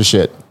into, I don't give a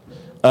shit.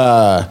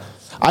 I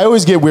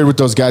always get weird with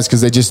those guys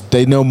because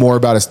they know more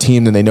about his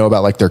team than they know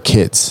about like their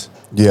kids.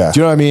 Yeah. Do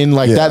you know what I mean?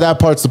 Like that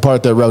part's the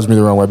part that rubs me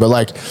the wrong way. But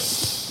like,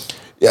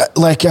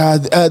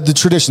 the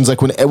traditions,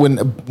 like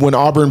when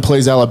Auburn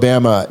plays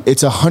Alabama,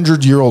 it's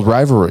 100-year-old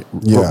rivalry,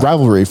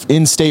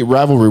 in-state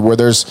rivalry, where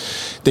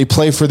they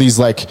play for these,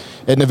 like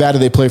at Nevada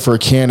they play for a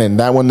cannon,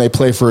 that one they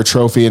play for a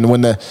trophy, and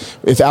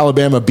if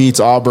Alabama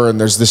beats Auburn,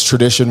 there's this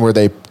tradition where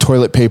they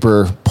toilet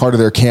paper part of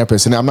their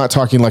campus, and I'm not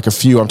talking like a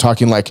few, I'm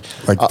talking like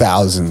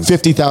thousands,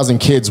 50,000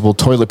 kids will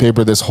toilet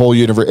paper this whole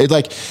universe.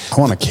 I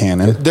want a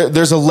cannon.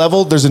 There's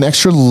an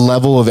extra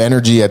level of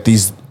energy at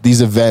these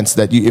events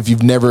that if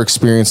you've never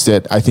experienced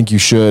it, I think you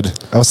should.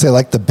 I would say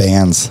like the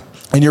bands.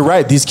 And you're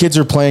right. These kids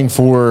are playing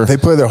for... They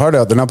play their heart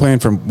out. They're not playing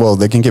for... Well,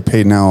 they can get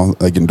paid now,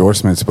 like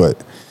endorsements,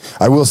 but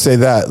I will say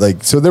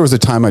that, so there was a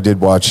time I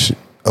did watch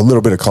a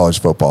little bit of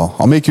college football.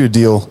 I'll make you a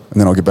deal, and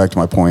then I'll get back to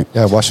my point.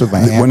 Yeah, watch with my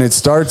hand. When it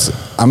starts,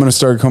 I'm going to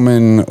start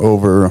coming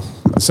over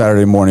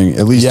Saturday morning,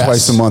 at least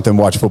twice a month, and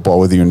watch football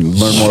with you and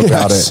learn more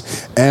about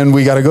it. And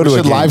we got to go to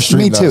a game. Live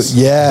stream Me too. those.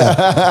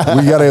 Yeah.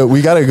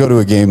 we got to go to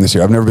a game this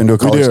year. I've never been to a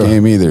college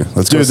game either.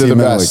 Let's go see the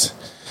Menelik. best.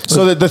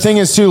 So the thing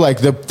is too, like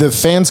the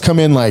fans come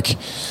in like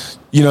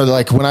you know,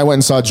 like when I went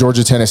and saw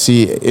Georgia,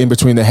 Tennessee, in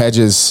between the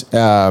hedges.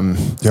 I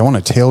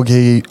want to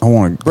tailgate. I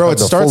want to. Bro, it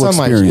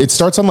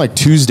starts on like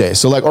Tuesday.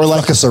 So like, or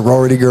like a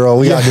sorority girl.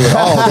 We gotta do it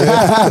all,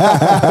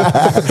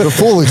 dude. The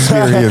full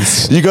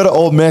experience. You go to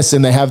Ole Miss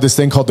and they have this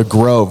thing called the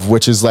Grove,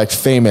 which is like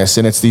famous,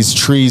 and it's these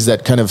trees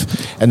that kind of,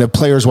 and the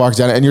players walk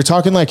down, and you're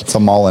talking like it's a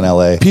mall in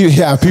LA.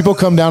 People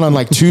come down on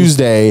like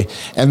Tuesday,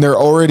 and they're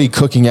already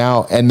cooking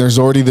out, and there's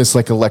already this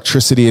like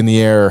electricity in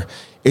the air.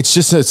 It's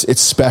just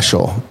it's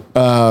special.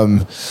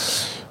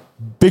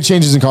 Big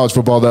changes in college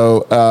football,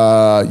 though.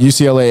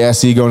 UCLA,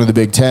 SC going to the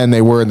Big Ten.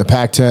 They were in the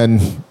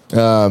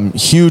Pac-10.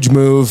 Huge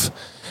move,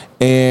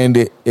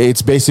 and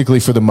it's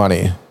basically for the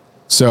money.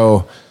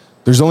 So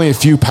there's only a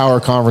few power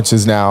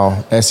conferences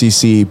now,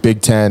 SEC,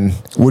 Big Ten.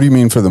 What do you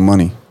mean for the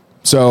money?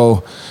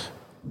 So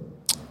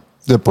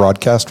the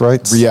broadcast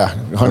rights? Yeah,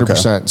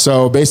 100%. Okay.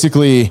 So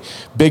basically,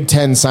 Big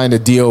Ten signed a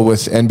deal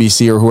with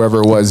NBC or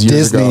whoever it was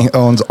years ago. Disney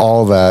owns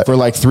all that for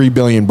like $3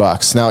 billion.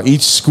 Now,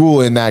 each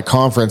school in that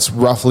conference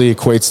roughly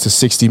equates to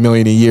 $60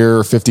 million a year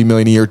or $50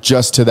 million a year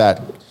just to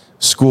that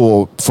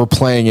school for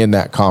playing in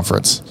that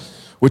conference,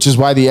 which is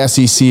why the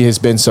SEC has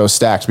been so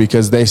stacked,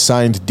 because they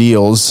signed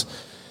deals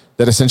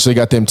that essentially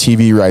got them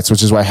TV rights,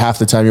 which is why half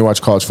the time you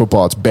watch college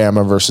football, it's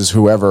Bama versus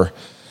whoever.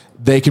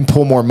 They can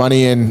pull more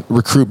money in,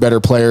 recruit better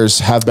players,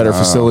 have better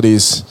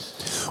facilities.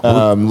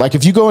 Like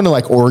if you go into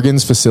like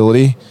Oregon's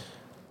facility,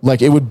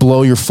 like it would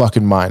blow your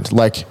fucking mind.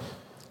 Like,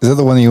 is that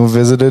the one you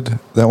visited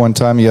that one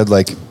time? You had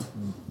like,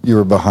 you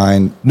were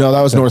behind. No,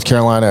 that was North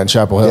Carolina and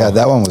Chapel Hill. Yeah,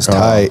 that one was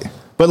tight.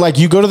 But like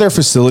you go to their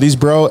facilities,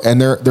 bro, and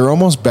they're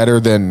almost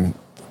better than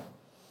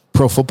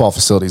pro football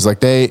facilities.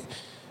 Like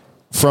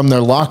from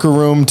their locker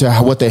room to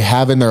what they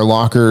have in their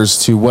lockers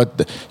to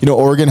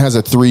Oregon has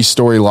a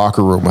 3-story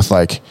locker room with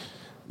like,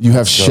 you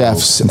have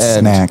chefs and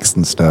snacks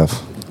and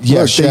stuff.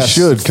 Yeah, look, they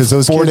should, because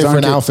those 4 kids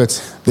different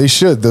outfits. They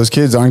should. Those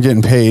kids aren't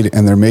getting paid,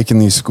 and they're making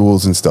these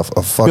schools and stuff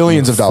a fucking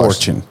billions of dollars.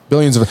 Fortune.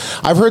 Billions of.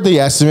 I've heard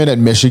the estimate at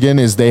Michigan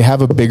is they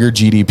have a bigger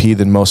GDP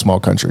than most small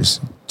countries.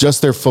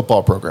 Just their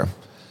football program,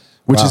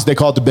 which is they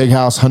call it the Big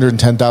House.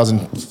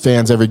 110,000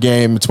 fans every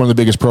game. It's one of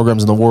the biggest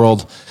programs in the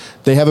world.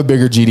 They have a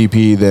bigger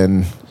GDP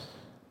than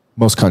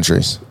most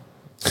countries.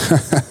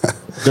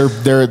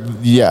 Their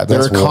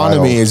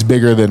economy is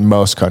bigger than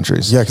most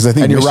countries. Yeah, because I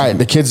think you're right.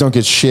 The kids don't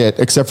get shit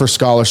except for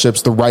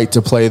scholarships, the right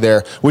to play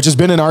there, which has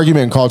been an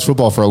argument in college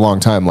football for a long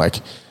time. Like,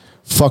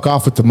 fuck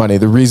off with the money.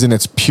 The reason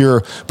it's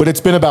pure, but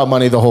it's been about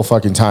money the whole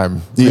fucking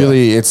time. Yeah.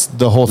 Really, it's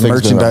the whole thing.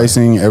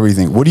 Merchandising,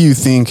 everything. What do you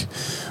think?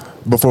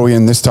 Before we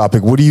end this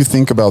topic, what do you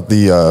think about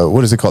the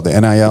what is it called? The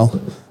NIL.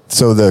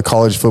 So the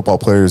college football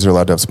players are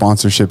allowed to have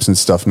sponsorships and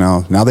stuff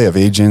now. Now they have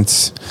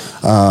agents.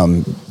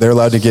 They're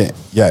allowed to get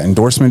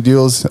endorsement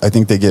deals. I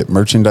think they get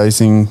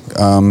merchandising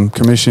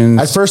commissions.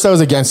 At first, I was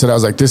against it. I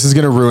was like, "This is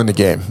going to ruin the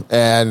game."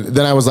 And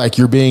then I was like,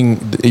 "You're being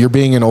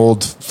an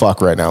old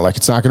fuck right now. Like,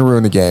 it's not going to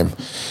ruin the game.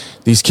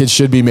 These kids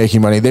should be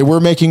making money. They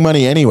were making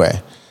money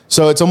anyway.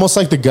 So it's almost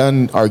like the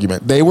gun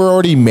argument. They were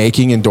already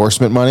making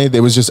endorsement money. They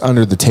was just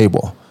under the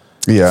table."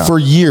 Yeah, for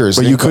years.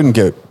 But you couldn't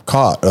get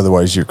caught,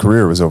 otherwise your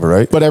career was over,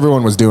 right? But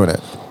everyone was doing it.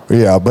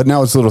 Yeah, but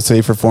now it's a little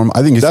safer for them.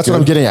 I think that's good.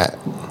 What I'm getting at.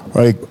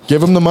 Like, give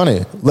them the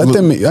money. Let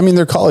them. I mean,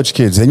 they're college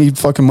kids. They need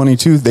fucking money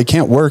too. They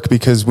can't work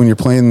because when you're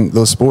playing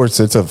those sports,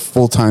 it's a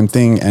full-time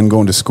thing and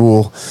going to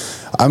school.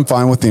 I'm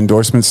fine with the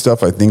endorsement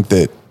stuff. I think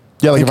that.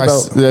 Yeah,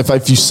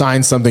 like if you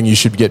sign something, you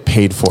should get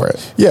paid for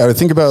it. Yeah,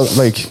 think about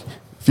like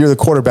if you're the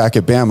quarterback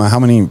at Bama, how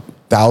many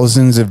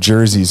thousands of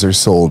jerseys are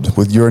sold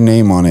with your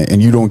name on it,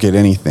 and you don't get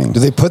anything. Do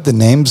they put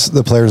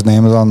the players'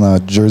 names on the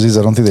jerseys?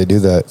 I don't think they do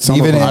that.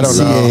 Even in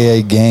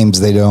CAA games,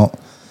 they don't.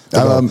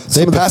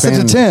 They pass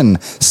it to 10.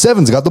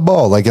 7's got the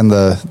ball, like in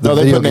the no,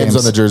 they put names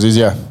on the jerseys,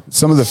 yeah.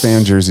 Some of the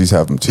fan jerseys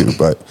have them too,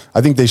 but I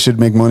think they should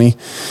make money.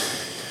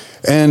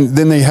 And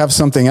then they have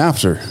something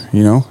after,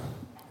 you know?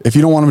 If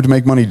you don't want them to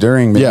make money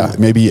during,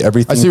 maybe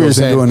everything goes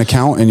into an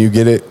account and you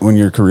get it when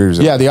your career's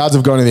over. Yeah, the odds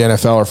of going to the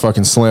NFL are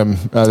fucking slim.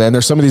 And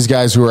there's some of these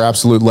guys who are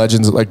absolute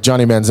legends. Like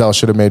Johnny Manziel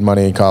should have made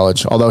money in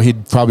college, although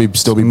he'd probably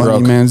still be broke.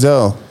 Money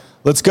Manziel.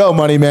 Let's go,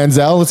 Money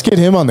Manziel. Let's get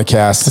him on the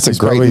cast. That's a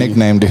great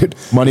nickname, dude.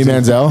 Money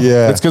Manziel?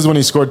 Yeah. That's because when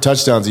he scored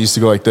touchdowns, he used to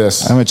go like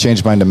this. I'm going to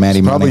change mine to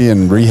Manny Money. Probably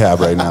in rehab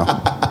right now.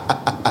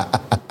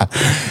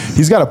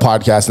 He's got a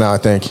podcast now, I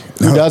think.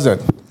 Who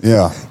doesn't?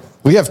 Yeah.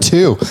 We have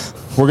 2.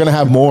 We're going to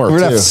have more, We're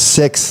going to have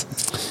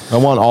 6. I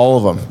want all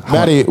of them.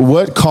 Maddie,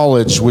 what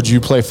college would you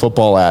play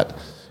football at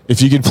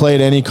if you could play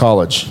at any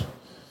college?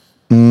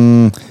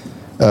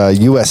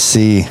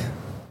 USC.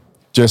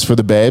 Just for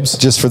the babes?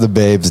 Just for the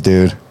babes,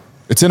 dude.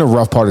 It's in a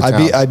rough part of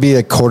town. I'd be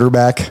a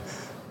quarterback.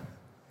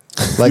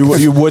 Like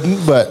you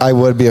wouldn't, but I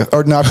would be. I'd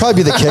probably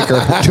be the kicker.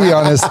 To be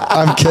honest,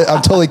 I'm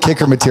totally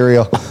kicker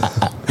material.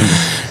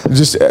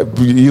 Just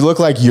you look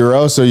like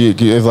Euro, so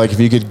if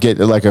you could get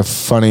like a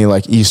funny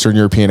like Eastern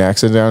European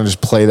accent down, and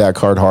just play that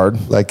card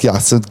hard. Like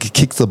so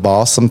kick the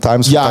ball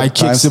sometimes. Yeah, I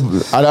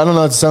don't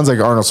know. It sounds like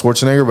Arnold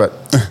Schwarzenegger, but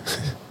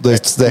They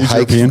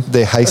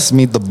heist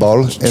me the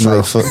ball and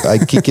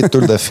I kick it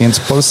through the fence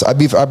post.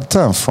 I'm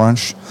telling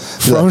French.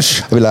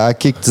 I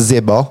kicked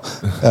the ball.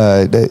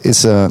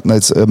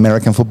 It's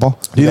American football.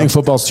 Do you think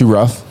football's too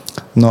rough?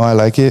 No, I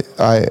like it.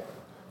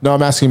 No,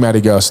 I'm asking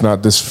Matty Ghost,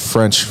 not this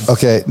French.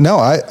 Okay, no,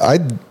 I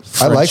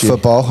like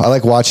football. I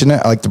like watching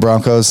it. I like the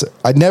Broncos.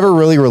 I never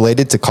really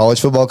related to college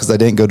football because I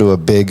didn't go to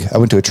I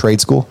went to a trade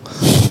school,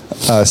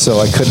 so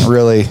I couldn't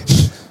really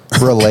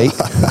relate.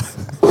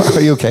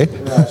 Are you okay?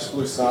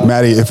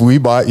 Matty, if we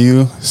bought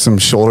you some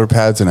shoulder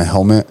pads and a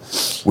helmet,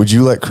 would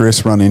you let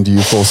Chris run into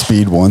you full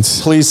speed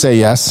once? Please say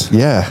yes.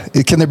 Yeah.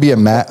 Can there be a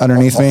mat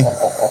underneath me?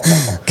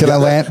 Can I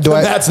land?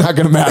 That's not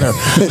going to matter.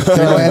 Can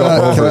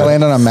I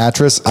land on a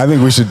mattress? I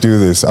think we should do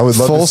this. I would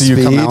love to see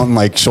you come out in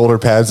like shoulder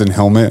pads and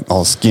helmet,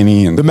 all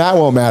skinny. And the mat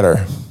won't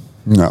matter.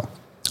 No.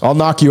 I'll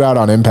knock you out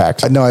on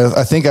impact. No,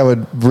 I think I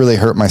would really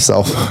hurt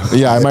myself.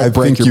 Yeah, I might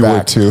break your back.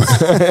 Would too.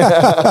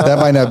 That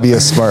might not be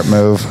a smart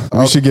move.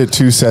 We should get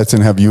 2 sets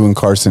and have you and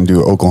Carson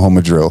do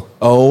Oklahoma drill.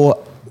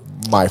 Oh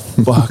my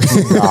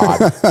fucking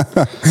God.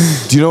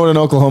 Do you know what an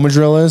Oklahoma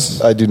drill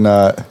is? I do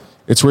not.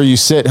 It's where you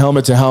sit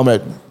helmet to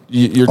helmet.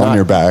 You're on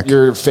your back.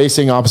 You're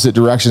facing opposite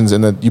directions,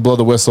 and then you blow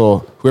the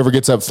whistle. Whoever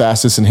gets up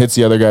fastest and hits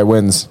the other guy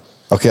wins.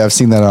 Okay, I've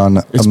seen that on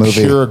a movie. It's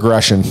pure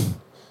aggression.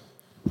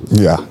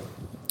 Yeah.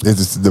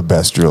 It's the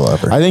best drill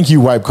ever. I think you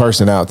wipe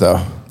Carson out,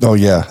 though. Oh,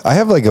 yeah. I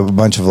have like a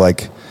bunch of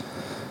like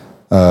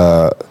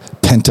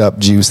pent up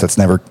juice that's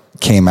never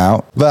came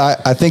out.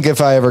 But I think if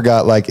I ever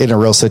got like in a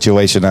real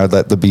situation, I would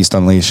let the beast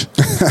unleash.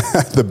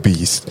 The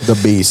beast. The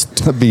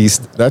beast. The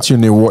beast. That's your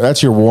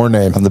your war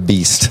name. I'm the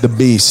beast. The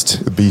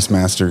beast. The beast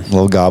master.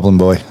 Little goblin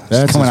boy.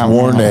 That's his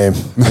war name.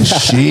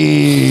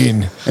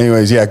 Machine.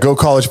 Anyways, yeah, go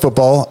college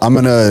football.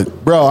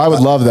 Bro, I would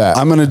love that.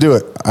 I'm going to do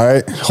it. All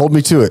right. Hold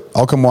me to it.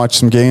 I'll come watch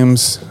some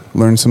games,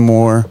 learn some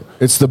more.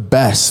 It's the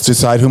best.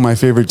 Decide who my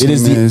favorite team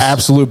is. It is the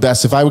absolute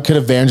best. If I could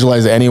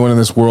evangelize anyone in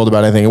this world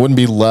about anything, it wouldn't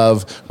be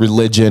love,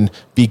 religion,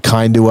 be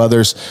kind to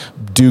others,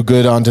 do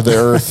good onto the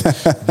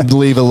earth,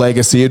 leave a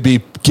legacy. It'd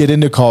be get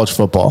into college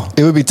football.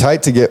 It would be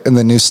tight to get in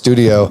the new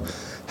studio,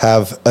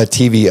 have a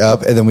TV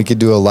up, and then we could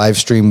do a live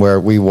stream where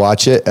we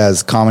watch it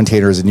as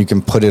commentators and you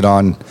can put it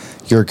on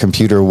your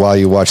computer while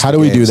you watch How do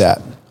we do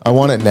that? I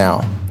want it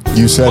now.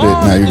 You said it.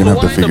 Now you're going to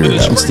have to figure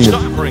it out. Steve,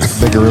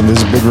 bigger room.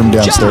 There's a big room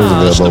downstairs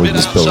available. We can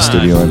just build a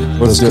studio in.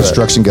 Those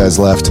construction guys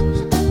left.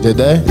 Did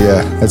they?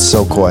 Yeah. It's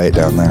so quiet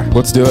down there.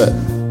 Let's do it.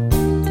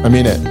 I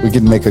mean it. We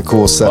could make a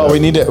cool setup. Oh, we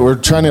need to. We're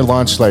trying to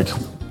launch like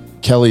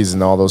Kelly's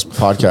and all those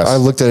podcasts. I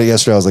looked at it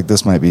yesterday. I was like,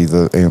 this might be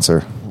the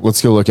answer. Let's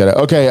go look at it.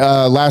 Okay,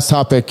 last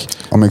topic.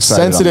 I'm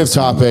excited. Sensitive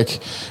topic.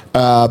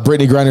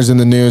 Brittany Griner's in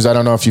the news. I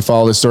don't know if you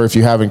follow this story. If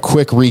you haven't,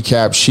 quick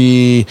recap.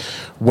 She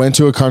went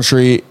to a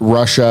country,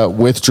 Russia,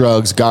 with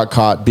drugs, got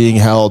caught, being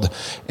held,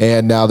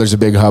 and now there's a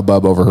big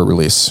hubbub over her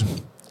release.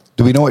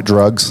 Do we know what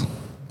drugs?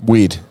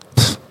 Weed.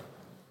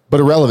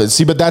 But irrelevant.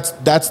 See, but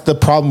that's the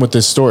problem with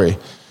this story.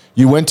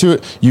 You went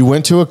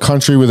to a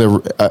country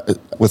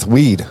with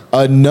weed,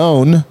 a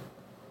known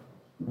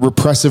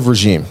repressive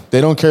regime. They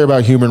don't care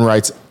about human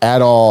rights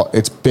at all.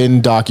 It's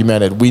been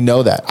documented. We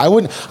know that.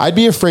 I'd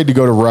be afraid to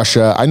go to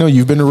Russia. I know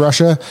you've been to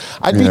Russia.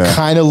 I'd be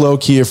kind of low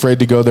key afraid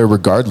to go there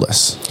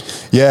regardless.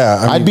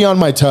 Yeah. I'd be on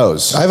my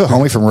toes. I have a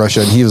homie from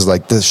Russia and he was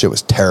like, this shit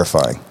was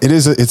terrifying.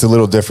 It's a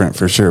little different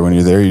for sure when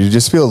you're there. You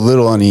just feel a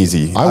little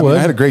uneasy. I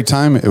had a great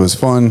time. It was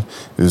fun.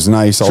 It was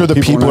nice. Sure, the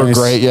people were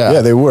great. Yeah.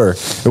 Yeah, they were.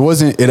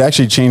 It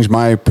actually changed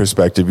my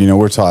perspective. You know,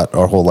 we're taught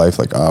our whole life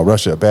like,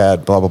 Russia,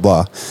 bad, blah, blah,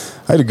 blah.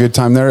 I had a good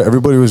time there.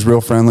 Everybody was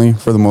real friendly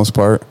for the most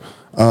part.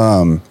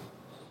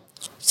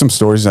 Some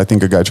stories. I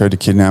think a guy tried to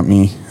kidnap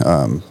me.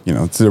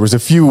 There was a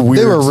few weird.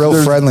 They were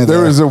real friendly.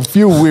 There was a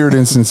few weird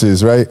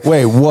instances, right?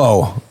 Wait,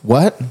 whoa,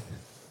 what?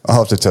 I'll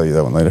have to tell you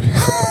that one later.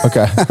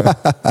 Okay.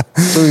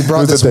 So we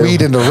brought this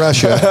weed into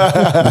Russia.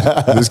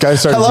 This guy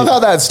started. I love how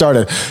that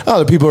started.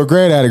 Oh, the people were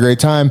great. I had a great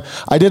time.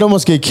 I did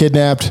almost get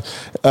kidnapped.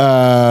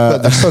 But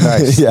they're so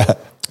nice. Yeah.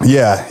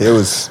 Yeah, it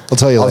was. I'll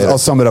tell you later. I'll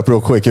sum it up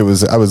real quick. I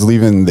was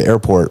leaving the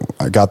airport.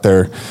 I got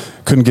there,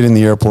 couldn't get in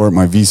the airport.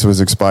 My visa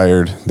was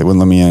expired. They wouldn't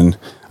let me in,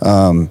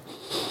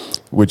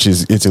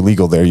 it's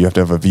illegal there. You have to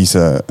have a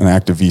visa, an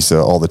active visa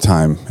all the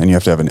time, and you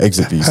have to have an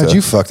exit visa. How'd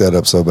you fuck that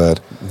up so bad?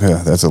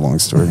 Yeah, that's a long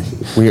story.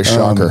 Weird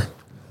shocker.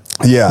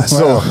 Yeah,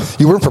 so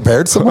you weren't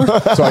prepared somewhere.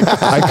 So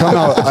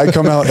I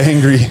come out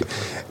angry,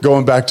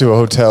 going back to a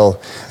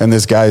hotel, and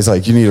this guy's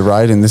like, "You need a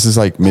ride," and this is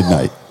like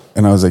midnight.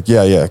 And I was like,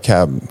 yeah,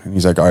 cab. And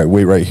he's like, all right,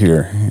 wait right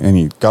here. And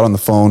he got on the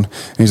phone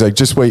and he's like,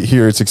 just wait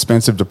here. It's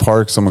expensive to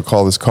park. So I'm going to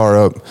call this car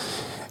up.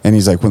 And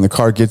he's like, when the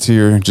car gets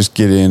here, just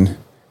get in.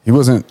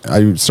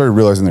 I started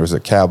realizing there was a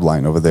cab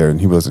line over there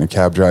and he wasn't a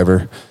cab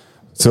driver.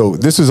 So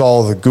this is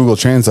all the Google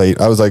Translate.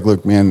 I was like,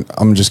 look, man,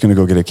 I'm just going to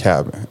go get a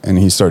cab. And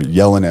he started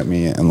yelling at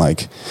me and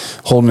like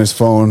holding his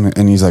phone.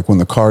 And he's like, when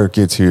the car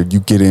gets here, you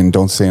get in,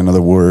 don't say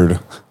another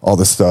word, all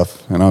this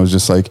stuff. And I was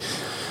just like,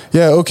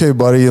 yeah, okay,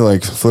 buddy,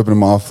 like flipping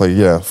him off, like,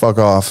 yeah, fuck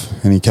off.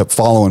 And he kept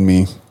following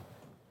me.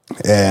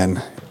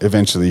 And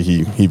eventually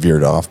he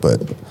veered off,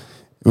 but it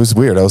was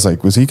weird. I was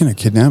like, was he going to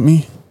kidnap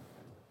me?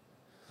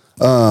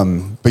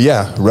 But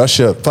yeah,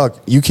 Russia,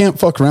 you can't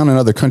fuck around in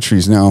other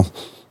countries now.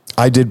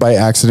 I did by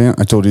accident.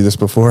 I told you this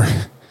before.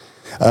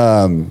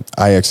 I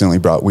accidentally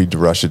brought weed to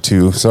Russia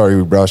too.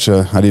 Sorry,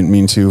 Russia. I didn't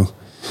mean to.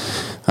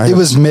 It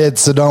was mid,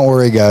 so don't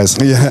worry, guys.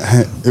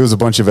 Yeah, it was a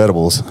bunch of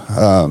edibles.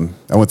 I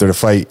went there to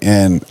fight,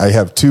 and I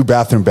have 2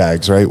 bathroom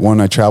bags, right?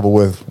 One I travel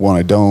with, one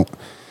I don't.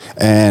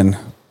 And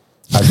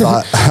I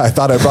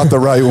thought I brought the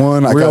right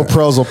one. Real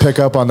pros will pick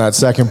up on that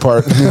second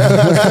part.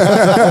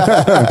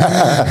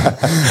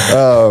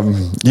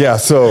 Yeah,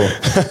 so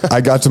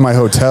I got to my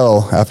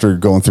hotel after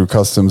going through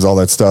customs, all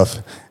that stuff,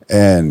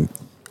 and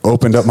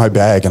opened up my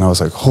bag, and I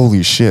was like,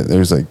 holy shit,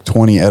 there's like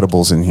 20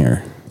 edibles in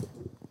here.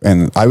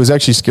 And I was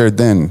actually scared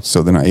then,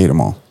 so then I ate them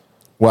all.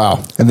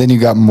 Wow. And then you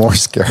got more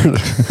scared.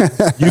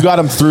 You got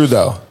them through,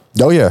 though.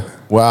 Oh, yeah.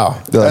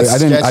 Wow. I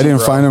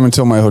didn't find them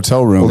until my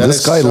hotel room. Well,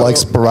 this guy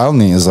likes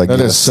brownies. Like that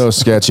is so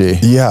sketchy.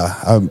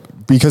 Yeah,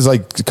 because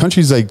like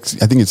countries like,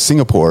 I think it's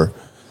Singapore,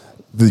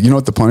 you know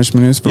what the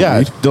punishment is for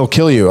weed? They'll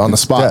kill you on the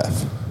spot.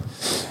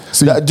 Death.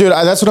 So, dude,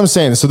 that's what I'm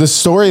saying. So this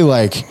story,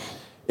 like,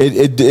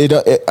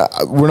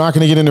 we're not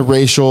going to get into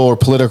racial or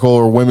political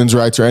or women's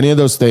rights or any of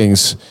those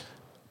things.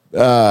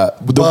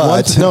 The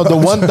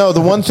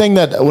one thing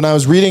that when I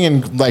was reading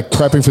and like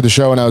prepping for the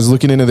show and I was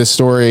looking into this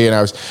story and I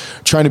was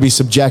trying to be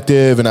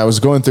subjective and I was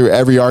going through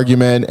every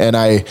argument and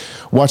I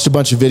watched a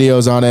bunch of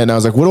videos on it and I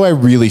was like, what do I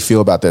really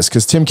feel about this?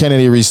 Because Tim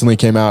Kennedy recently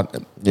came out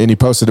and he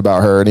posted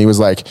about her and he was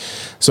like,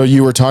 so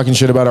you were talking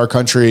shit about our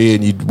country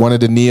and you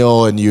wanted to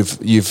kneel and you've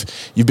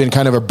been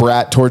kind of a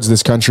brat towards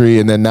this country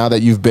and then now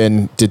that you've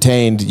been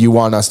detained, you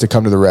want us to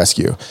come to the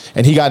rescue.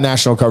 And he got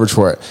national coverage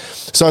for it.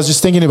 So I was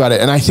just thinking about it.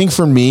 And I think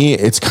for me,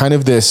 it's kind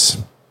of this,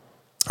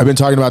 I've been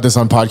talking about this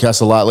on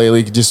podcasts a lot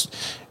lately,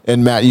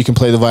 and Matt, you can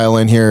play the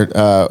violin here.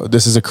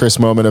 This is a Chris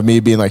moment of me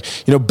being like,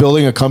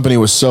 building a company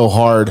was so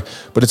hard,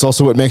 but it's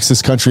also what makes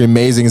this country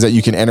amazing is that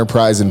you can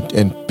enterprise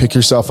and pick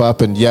yourself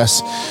up. And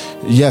yes,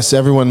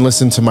 everyone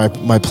listen to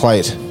my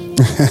plight.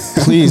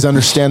 Please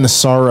understand the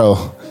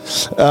sorrow.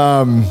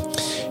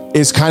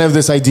 Is kind of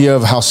this idea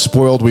of how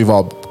spoiled we've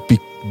all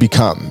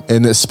become,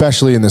 and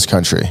especially in this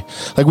country.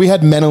 Like we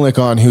had Menelik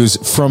on, who's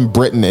from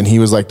Britain, and he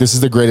was like, this is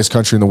the greatest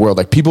country in the world.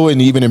 Like people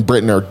even in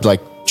Britain are like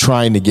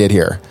trying to get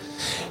here.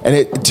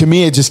 And to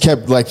me, it just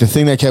kept like the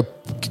thing that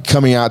kept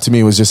coming out to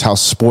me was just how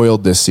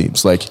spoiled this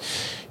seems. Like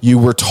you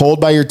were told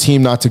by your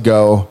team not to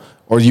go,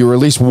 or you were at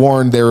least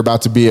warned they were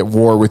about to be at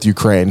war with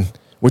Ukraine.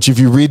 Which, if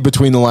you read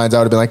between the lines, I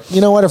would have been like,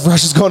 you know what? If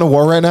Russia's going to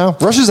war right now,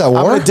 Russia's at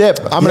war. I'm gonna dip.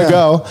 I'm gonna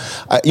go.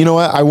 You know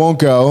what? I won't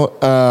go.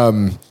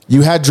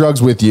 You had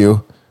drugs with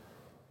you.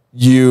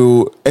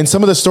 And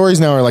some of the stories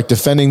now are like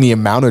defending the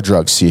amount of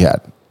drugs he had.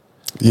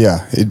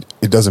 Yeah,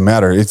 it doesn't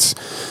matter. It's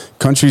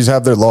countries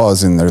have their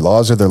laws, and their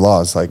laws are their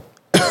laws. Like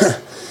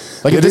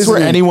if this were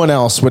anyone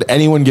else, would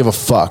anyone give a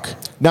fuck?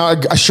 Now,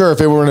 sure,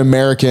 if it were an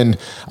American,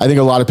 I think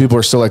a lot of people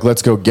are still like,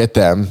 let's go get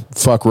them.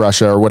 Fuck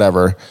Russia or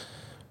whatever.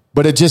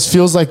 But it just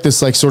feels like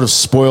this like sort of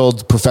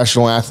spoiled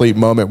professional athlete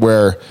moment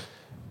where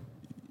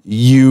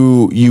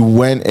you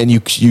went and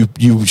you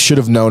should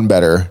have known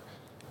better,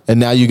 and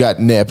now you got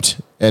nipped,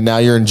 and now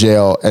you're in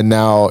jail, and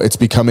now it's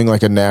becoming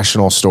like a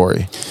national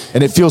story,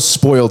 and it feels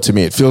spoiled to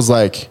me. It feels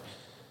like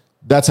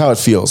that's how it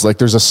feels. Like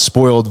there's a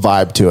spoiled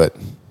vibe to it.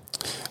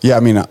 Yeah, I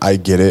mean, I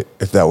get it.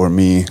 If that were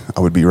me, I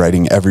would be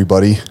writing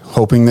everybody,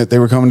 hoping that they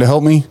were coming to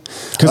help me.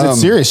 Because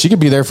it's serious. You could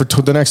be there for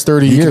the next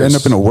 30 years. You could end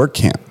up in a work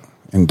camp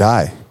and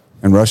die.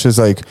 And Russia's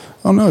like,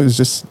 oh no, it was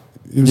just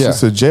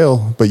a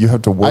jail, but you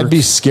have to work. I'd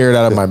be scared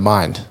out of my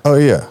mind. Oh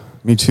yeah,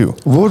 me too.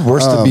 What would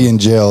worse to be in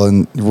jail,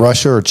 in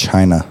Russia or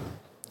China?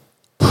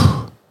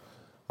 I'm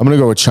going to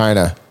go with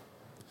China.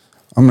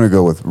 I'm going to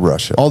go with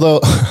Russia. Although,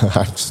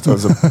 I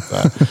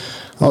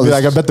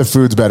bet the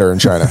food's better in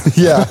China.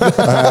 Yeah.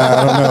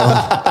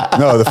 I don't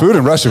know. No, the food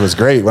in Russia was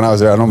great when I was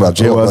there. I don't know about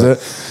jail. Was it?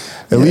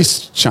 At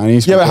least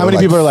Chinese people. Yeah, but how many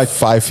people are like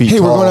 5 feet hey,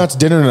 tall? We're going out to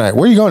dinner tonight.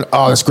 Where are you going?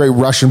 Oh, this great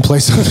Russian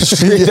place on the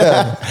street.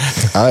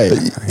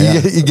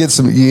 You get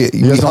some, you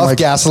huff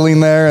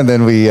gasoline there, and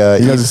then we... you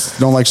guys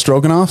don't like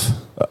stroganoff?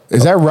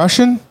 Is that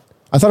Russian?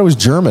 I thought it was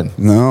German.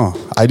 No,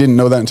 I didn't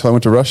know that until I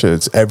went to Russia.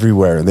 It's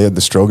everywhere. They had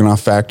the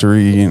stroganoff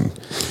factory. And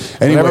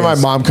whenever my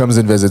mom comes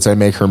and visits, I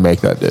make her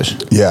make that dish.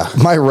 Yeah.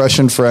 My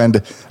Russian friend...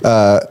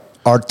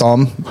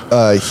 Artom,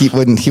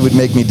 he would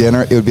make me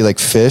dinner. It would be like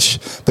fish,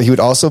 but he would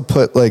also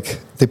put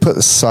they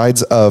put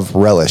sides of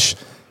relish.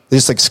 They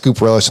just like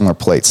scoop relish on their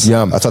plates.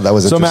 Yum. I thought that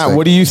was so. Interesting. Matt,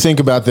 what do you think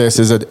about this?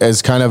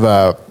 As kind of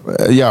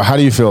how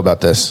do you feel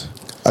about this?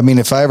 I mean,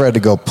 if I ever had to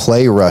go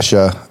play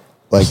Russia,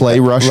 like a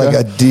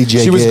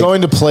DJ, she was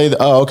going to play.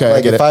 Okay,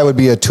 I get if it. I would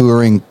be a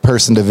touring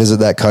person to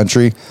visit that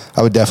country,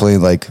 I would definitely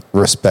like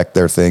respect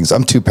their things.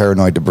 I'm too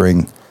paranoid to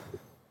bring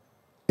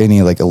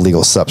any like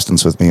illegal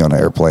substance with me on an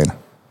airplane.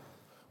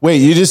 Wait,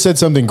 you just said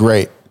something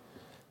great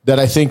that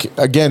I think,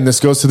 again, this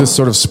goes to this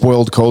sort of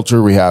spoiled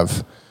culture we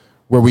have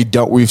where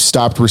we've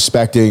stopped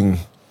respecting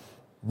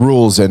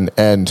rules and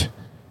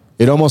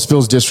it almost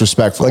feels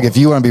disrespectful. Like if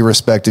you want to be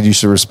respected, you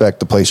should respect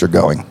the place you're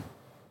going.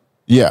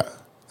 Yeah.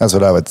 That's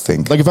what I would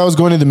think. Like if I was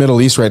going to the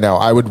Middle East right now,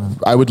 I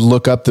would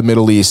look up the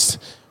Middle East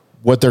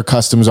what their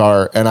customs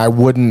are, and I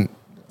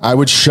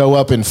would show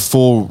up in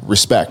full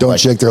respect. Don't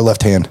shake their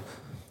left hand.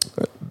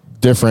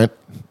 Different.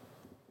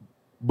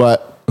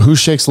 But who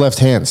shakes left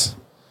hands?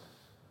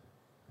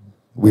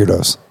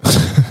 Weirdos.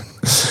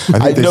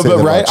 I know,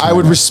 but right, I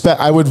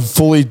would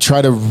fully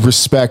try to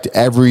respect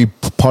every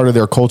part of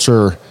their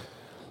culture.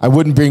 I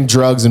wouldn't bring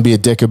drugs and be a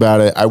dick about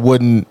it. I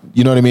wouldn't,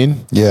 you know what I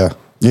mean? Yeah.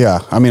 Yeah.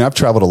 I mean, I've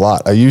traveled a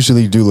lot. I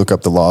usually do look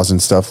up the laws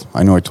and stuff.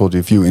 I know I told you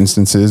a few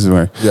instances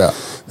where that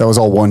was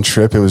all one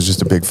trip. It was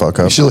just a big fuck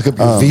up. You should look up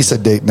your visa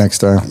date next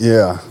time.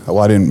 Yeah. Well,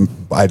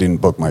 I didn't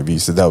book my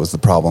visa. That was the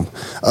problem.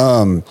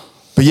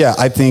 But yeah,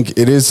 I think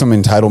it is some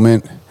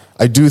entitlement.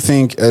 I do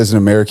think as an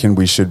American,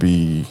 we should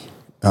be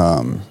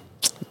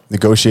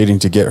negotiating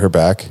to get her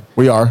back.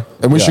 We are,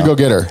 and we should go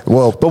get her.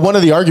 Well, but one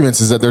of the arguments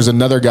is that there's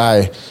another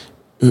guy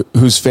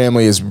whose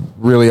family is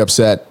really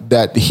upset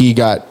that he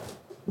got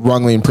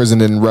wrongly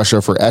imprisoned in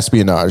Russia for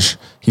espionage.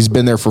 He's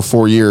been there for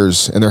 4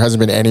 years, and there hasn't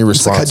been any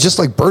response. Just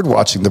like bird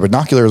watching, the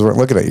binoculars weren't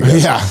looking at you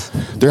guys. Yeah,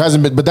 there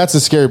hasn't been, but that's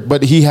a scary.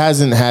 But he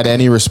hasn't had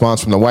any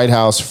response from the White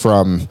House.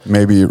 From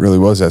maybe it really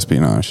was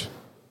espionage.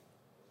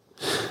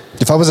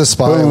 If I was a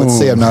spy, I would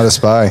say I'm not a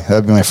spy.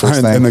 That'd be my first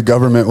thing. And the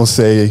government will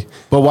say,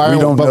 "But why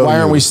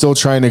aren't we still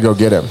trying to go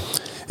get him?"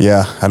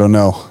 Yeah, I don't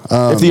know.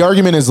 If the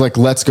argument is like,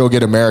 let's go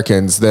get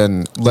Americans,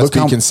 then let's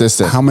be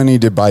consistent. How many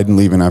did Biden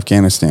leave in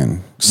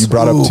Afghanistan? You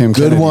brought up Tim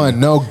Kennedy. Good one.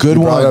 No, good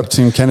one. You brought up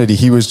Tim Kennedy.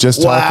 He was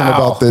just talking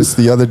about this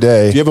the other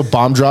day. Do you have a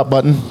bomb drop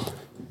button?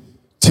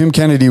 Tim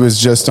Kennedy was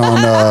just on,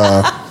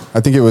 I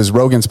think it was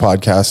Rogan's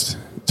podcast,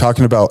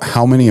 talking about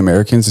how many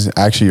Americans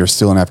actually are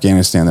still in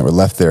Afghanistan that were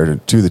left there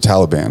to the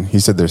Taliban. He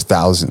said there's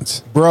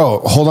thousands.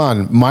 Bro, hold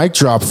on. Mic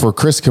drop for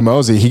Chris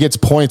Camozzi. He gets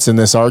points in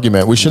this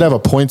argument. We should have a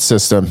point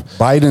system.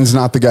 Biden's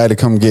not the guy to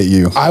come get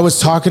you. I was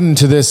talking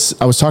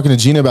to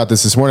Gina about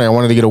this morning. I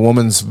wanted to get a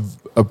woman's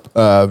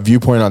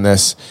viewpoint on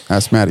this.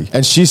 Ask Maddie.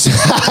 And she said,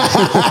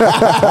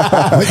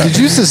 did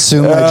you just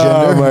assume my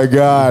gender? Oh my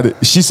God.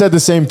 She said the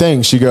same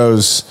thing. She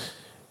goes,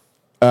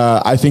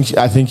 I think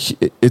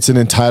it's an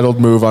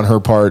entitled move on her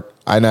part.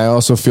 And I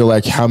also feel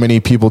like, how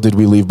many people did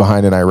we leave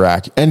behind in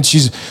Iraq? And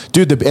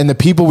the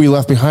people we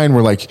left behind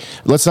were like,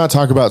 let's not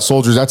talk about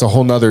soldiers. That's a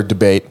whole nother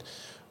debate.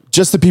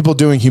 Just the people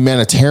doing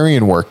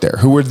humanitarian work there,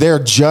 who were there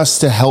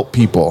just to help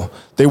people.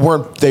 They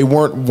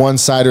weren't one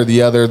side or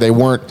the other. They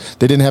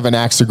didn't have an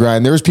axe to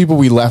grind. There was people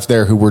we left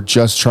there who were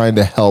just trying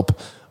to help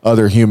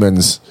other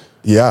humans.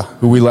 Yeah,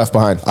 who we left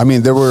behind. I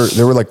mean, there were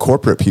like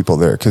corporate people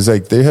there because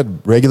like they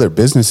had regular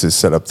businesses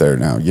set up there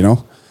now, you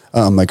know,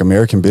 like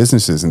American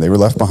businesses, and they were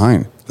left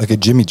behind. Like a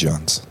Jimmy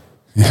John's.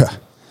 Yeah,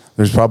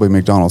 there's probably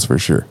McDonald's for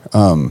sure.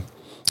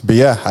 But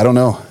yeah, I don't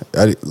know.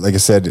 Like I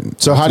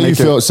said. So how do you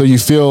feel? So you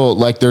feel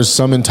like there's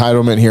some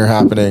entitlement here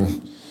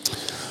happening?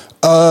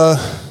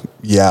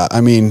 Yeah.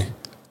 I mean,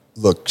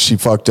 look, she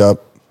fucked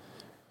up,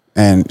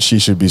 and she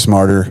should be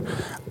smarter.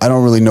 I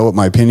don't really know what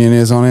my opinion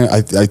is on it.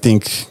 I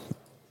think,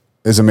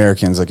 as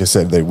Americans, like I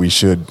said, that we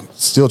should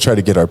still try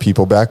to get our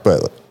people back,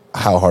 but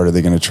how hard are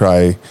they going to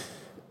try?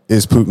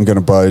 Is Putin going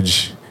to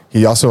budge?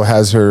 He also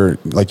has her,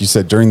 like you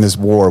said, during this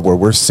war where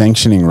we're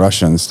sanctioning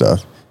Russia and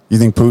stuff. You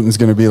think Putin's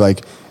going to be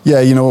like, yeah,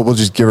 you know what, we'll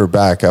just give her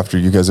back after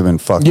you guys have been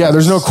fucked? Yeah,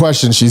 there's no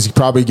question. She's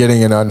probably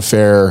getting an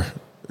unfair,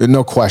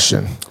 no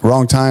question.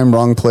 Wrong time,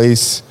 wrong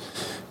place,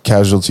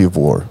 casualty of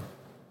war.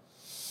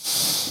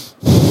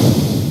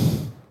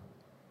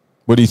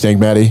 What do you think,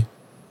 Maddie?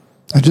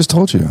 I just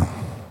told you.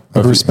 I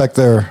respect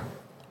their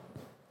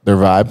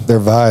vibe. Their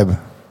vibe.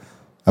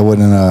 I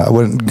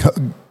wouldn't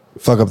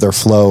fuck up their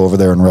flow over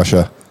there in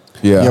Russia.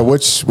 Yeah. Yeah.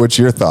 What's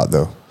your thought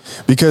though?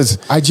 Because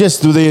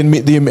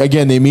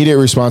the immediate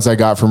response I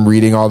got from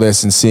reading all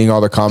this and seeing all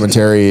the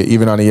commentary,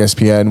 even on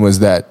ESPN, was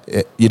that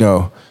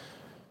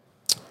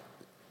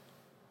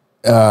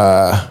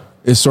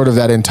is sort of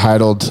that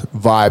entitled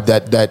vibe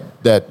that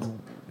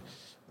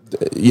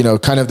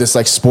kind of this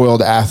like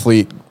spoiled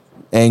athlete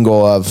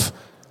angle of,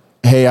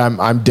 hey,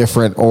 I'm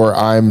different, or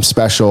I'm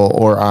special,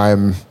 or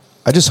I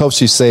just hope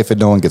she's safe and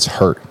no one gets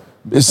hurt.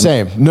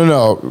 Same.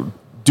 No.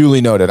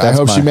 Duly noted. I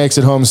hope she makes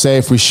it home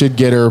safe. We should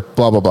get her,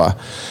 blah, blah, blah.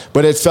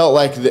 But it felt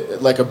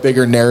like a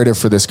bigger narrative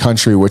for this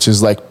country, which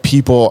is like,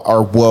 people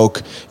are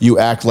woke. You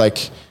act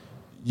like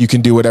you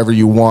can do whatever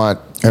you want.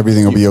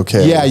 Everything will be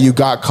okay. Yeah, you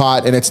got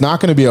caught, and it's not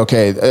going to be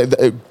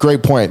okay.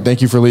 Great point.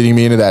 Thank you for leading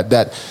me into that.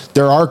 That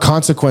there are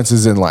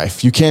consequences in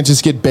life. You can't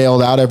just get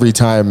bailed out every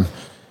time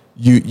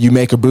you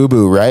make a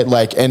boo-boo, right?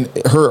 Like, and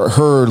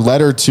her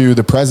letter to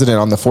the president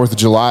on the 4th of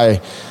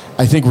July,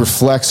 I think,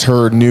 reflects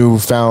her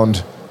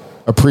newfound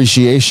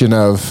appreciation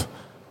of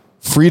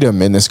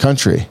freedom in this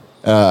country.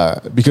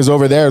 Because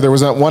over there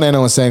was one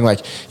analyst saying like,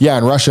 yeah,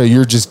 in Russia,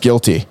 you're just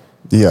guilty.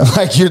 Yeah.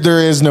 Like there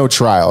is no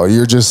trial.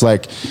 You're just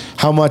like,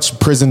 how much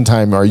prison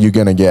time are you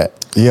going to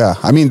get? Yeah.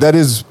 I mean, that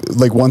is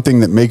like one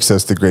thing that makes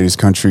us the greatest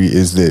country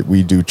is that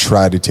we do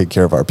try to take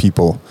care of our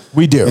people.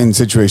 We do. In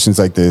situations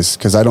like this.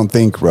 Cause I don't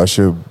think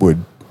Russia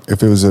would,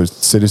 if it was a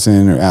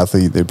citizen or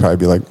athlete, they'd probably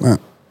be like,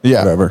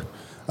 whatever.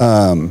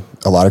 A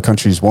lot of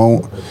countries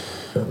won't.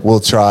 We'll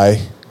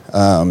try.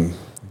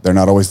 They're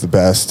not always the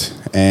best.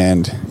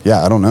 And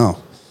yeah, I don't know.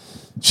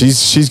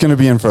 She's going to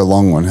be in for a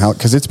long one.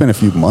 Because it's been a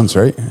few months,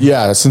 right?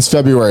 Yeah, since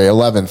February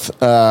 11th.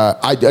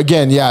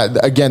 Again,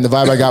 the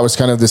vibe I got was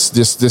kind of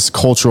this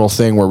cultural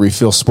thing where we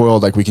feel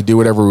spoiled, like we can do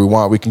whatever we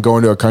want. We can go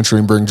into a country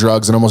and bring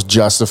drugs and almost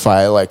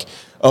justify it, like,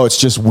 oh, it's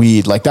just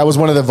weed. Like that was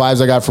one of the vibes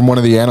I got from one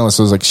of the analysts.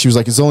 She was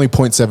like, it's only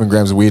 0.7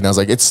 grams of weed. And I was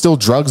like, it's still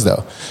drugs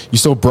though. You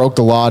still broke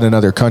the law in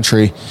another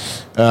country.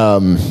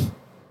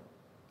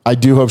 I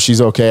do hope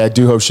she's okay. I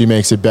do hope she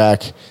makes it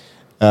back.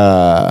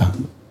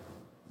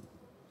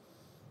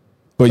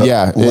 But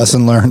yeah.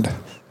 Lesson learned.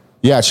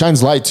 Yeah, it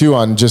shines light too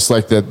on just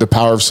like the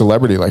power of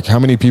celebrity. Like how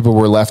many people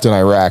were left in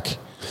Iraq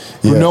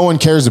who no one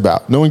cares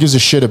about. No one gives a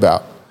shit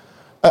about.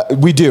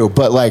 We do,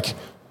 but like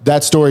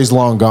that story's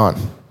long gone.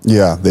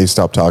 Yeah, they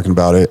stopped talking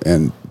about it,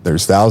 and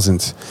there's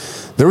thousands.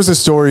 There was a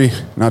story,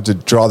 not to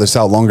draw this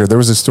out longer, there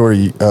was a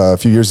story a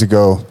few years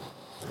ago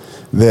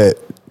that,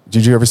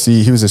 did you ever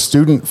see, he was a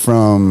student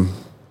from,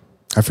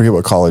 I forget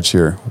what college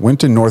here, went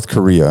to North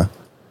Korea.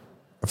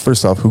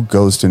 First off, who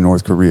goes to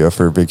North Korea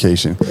for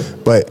vacation?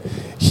 But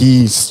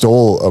he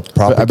stole a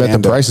propaganda. I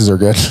bet the prices are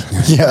good.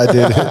 Yeah,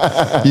 dude.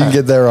 You can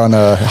get there on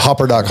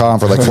hopper.com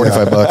for like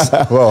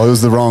 $45. Well, it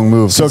was the wrong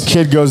move. So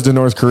kid goes to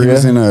North Korea. He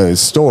was in a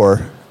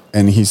store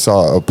and he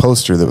saw a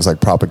poster that was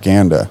like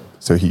propaganda.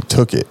 So he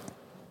took it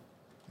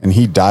and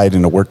he died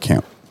in a work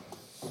camp.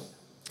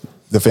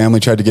 The family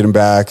tried to get him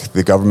back.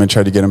 The government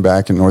tried to get him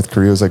back. And North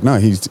Korea was like, no,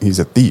 he's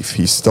a thief.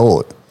 He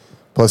stole it.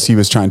 Plus he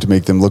was trying to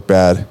make them look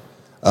bad.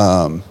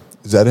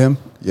 Is that him?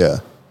 Yeah,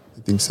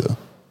 I think so.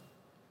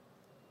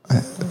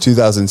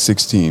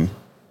 2016.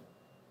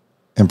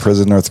 In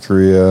prison, North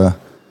Korea.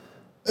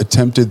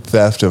 Attempted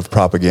theft of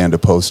propaganda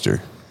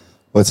poster.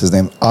 What's his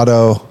name?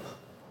 Otto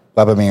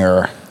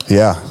Babamir.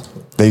 Yeah.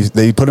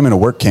 They put him in a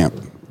work camp.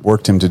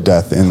 Worked him to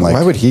death in like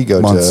Why would he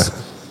go months.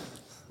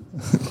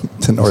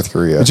 to North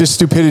Korea? It's just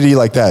stupidity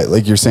like that.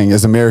 Like you're saying,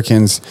 as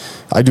Americans,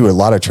 I do a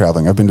lot of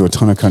traveling. I've been to a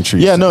ton of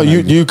countries. Yeah, no,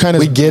 you kind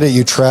of... We get it.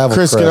 You travel,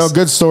 Chris. You know,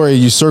 good story.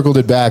 You circled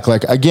it back.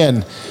 Like,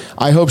 again,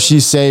 I hope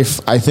she's safe.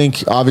 I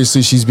think,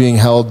 obviously, she's being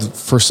held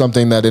for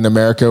something that in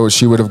America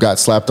she would have got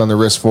slapped on the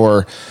wrist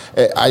for.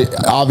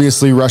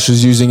 Obviously,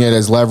 Russia's using it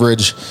as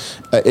leverage.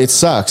 It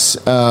sucks.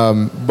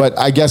 But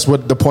I guess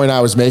what the point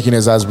I was making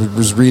is, as I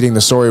was reading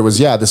the story, was,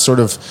 yeah, this sort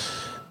of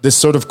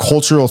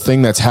cultural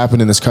thing that's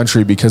happened in this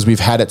country because we've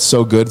had it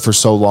so good for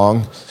so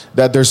long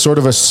that there's sort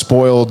of a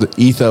spoiled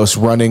ethos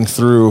running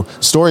through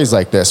stories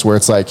like this where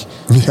it's like,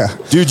 yeah,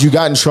 dude, you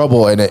got in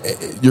trouble and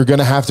you're going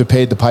to have to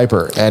pay the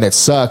piper and it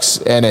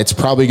sucks and it's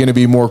probably going to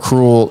be more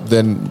cruel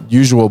than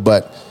usual.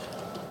 But,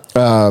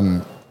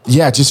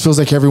 yeah, it just feels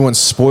like everyone's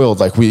spoiled.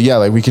 Like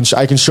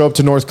I can show up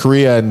to North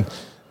Korea and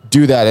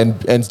do that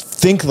and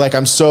think like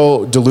I'm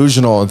so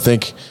delusional and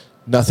think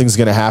nothing's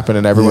going to happen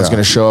and everyone's going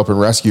to show up and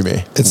rescue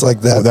me. It's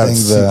like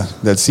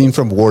that scene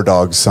from War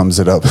Dogs sums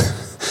it up.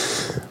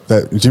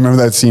 Do you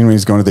remember that scene when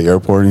he's going to the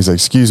airport and he's like,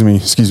 excuse me,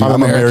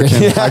 I'm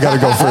American. I got to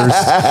go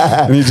first.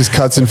 And he just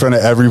cuts in front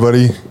of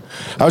everybody.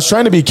 I was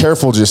trying to be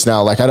careful just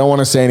now. Like, I don't want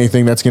to say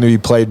anything that's going to be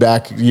played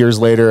back years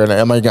later. And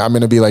I'm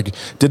going to be like,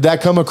 did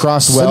that come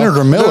across well?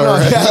 Senator Miller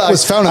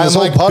was found in this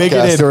whole podcast.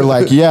 Bigoted or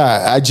like,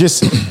 yeah, it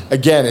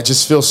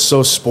just feels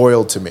so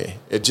spoiled to me.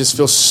 It just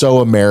feels so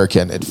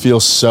American. It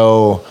feels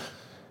so...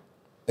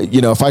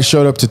 You know, if I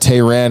showed up to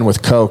Tehran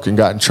with Coke and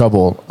got in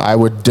trouble, I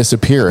would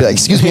disappear. Like,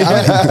 excuse me,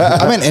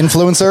 I'm an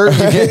influencer. You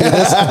can't do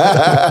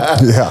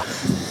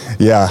this.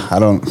 Yeah. I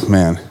don't,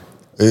 man.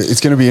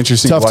 It's going to be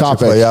interesting Tough to watch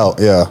topic. it play out.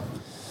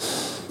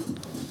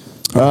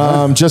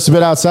 Yeah. Just a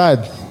bit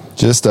outside.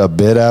 Just a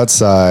bit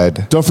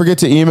outside. Don't forget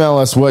to email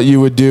us what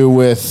you would do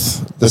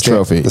with the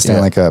trophy. The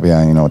Stanley Cup.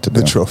 Yeah, you know what to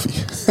do. The trophy.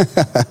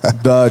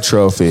 The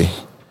trophy.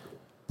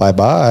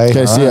 Bye-bye.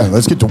 Okay, see ya.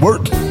 Let's get to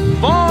work.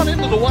 Vaughn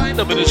into the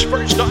windup in his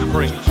first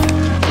offering.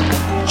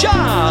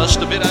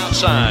 Just a bit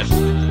outside.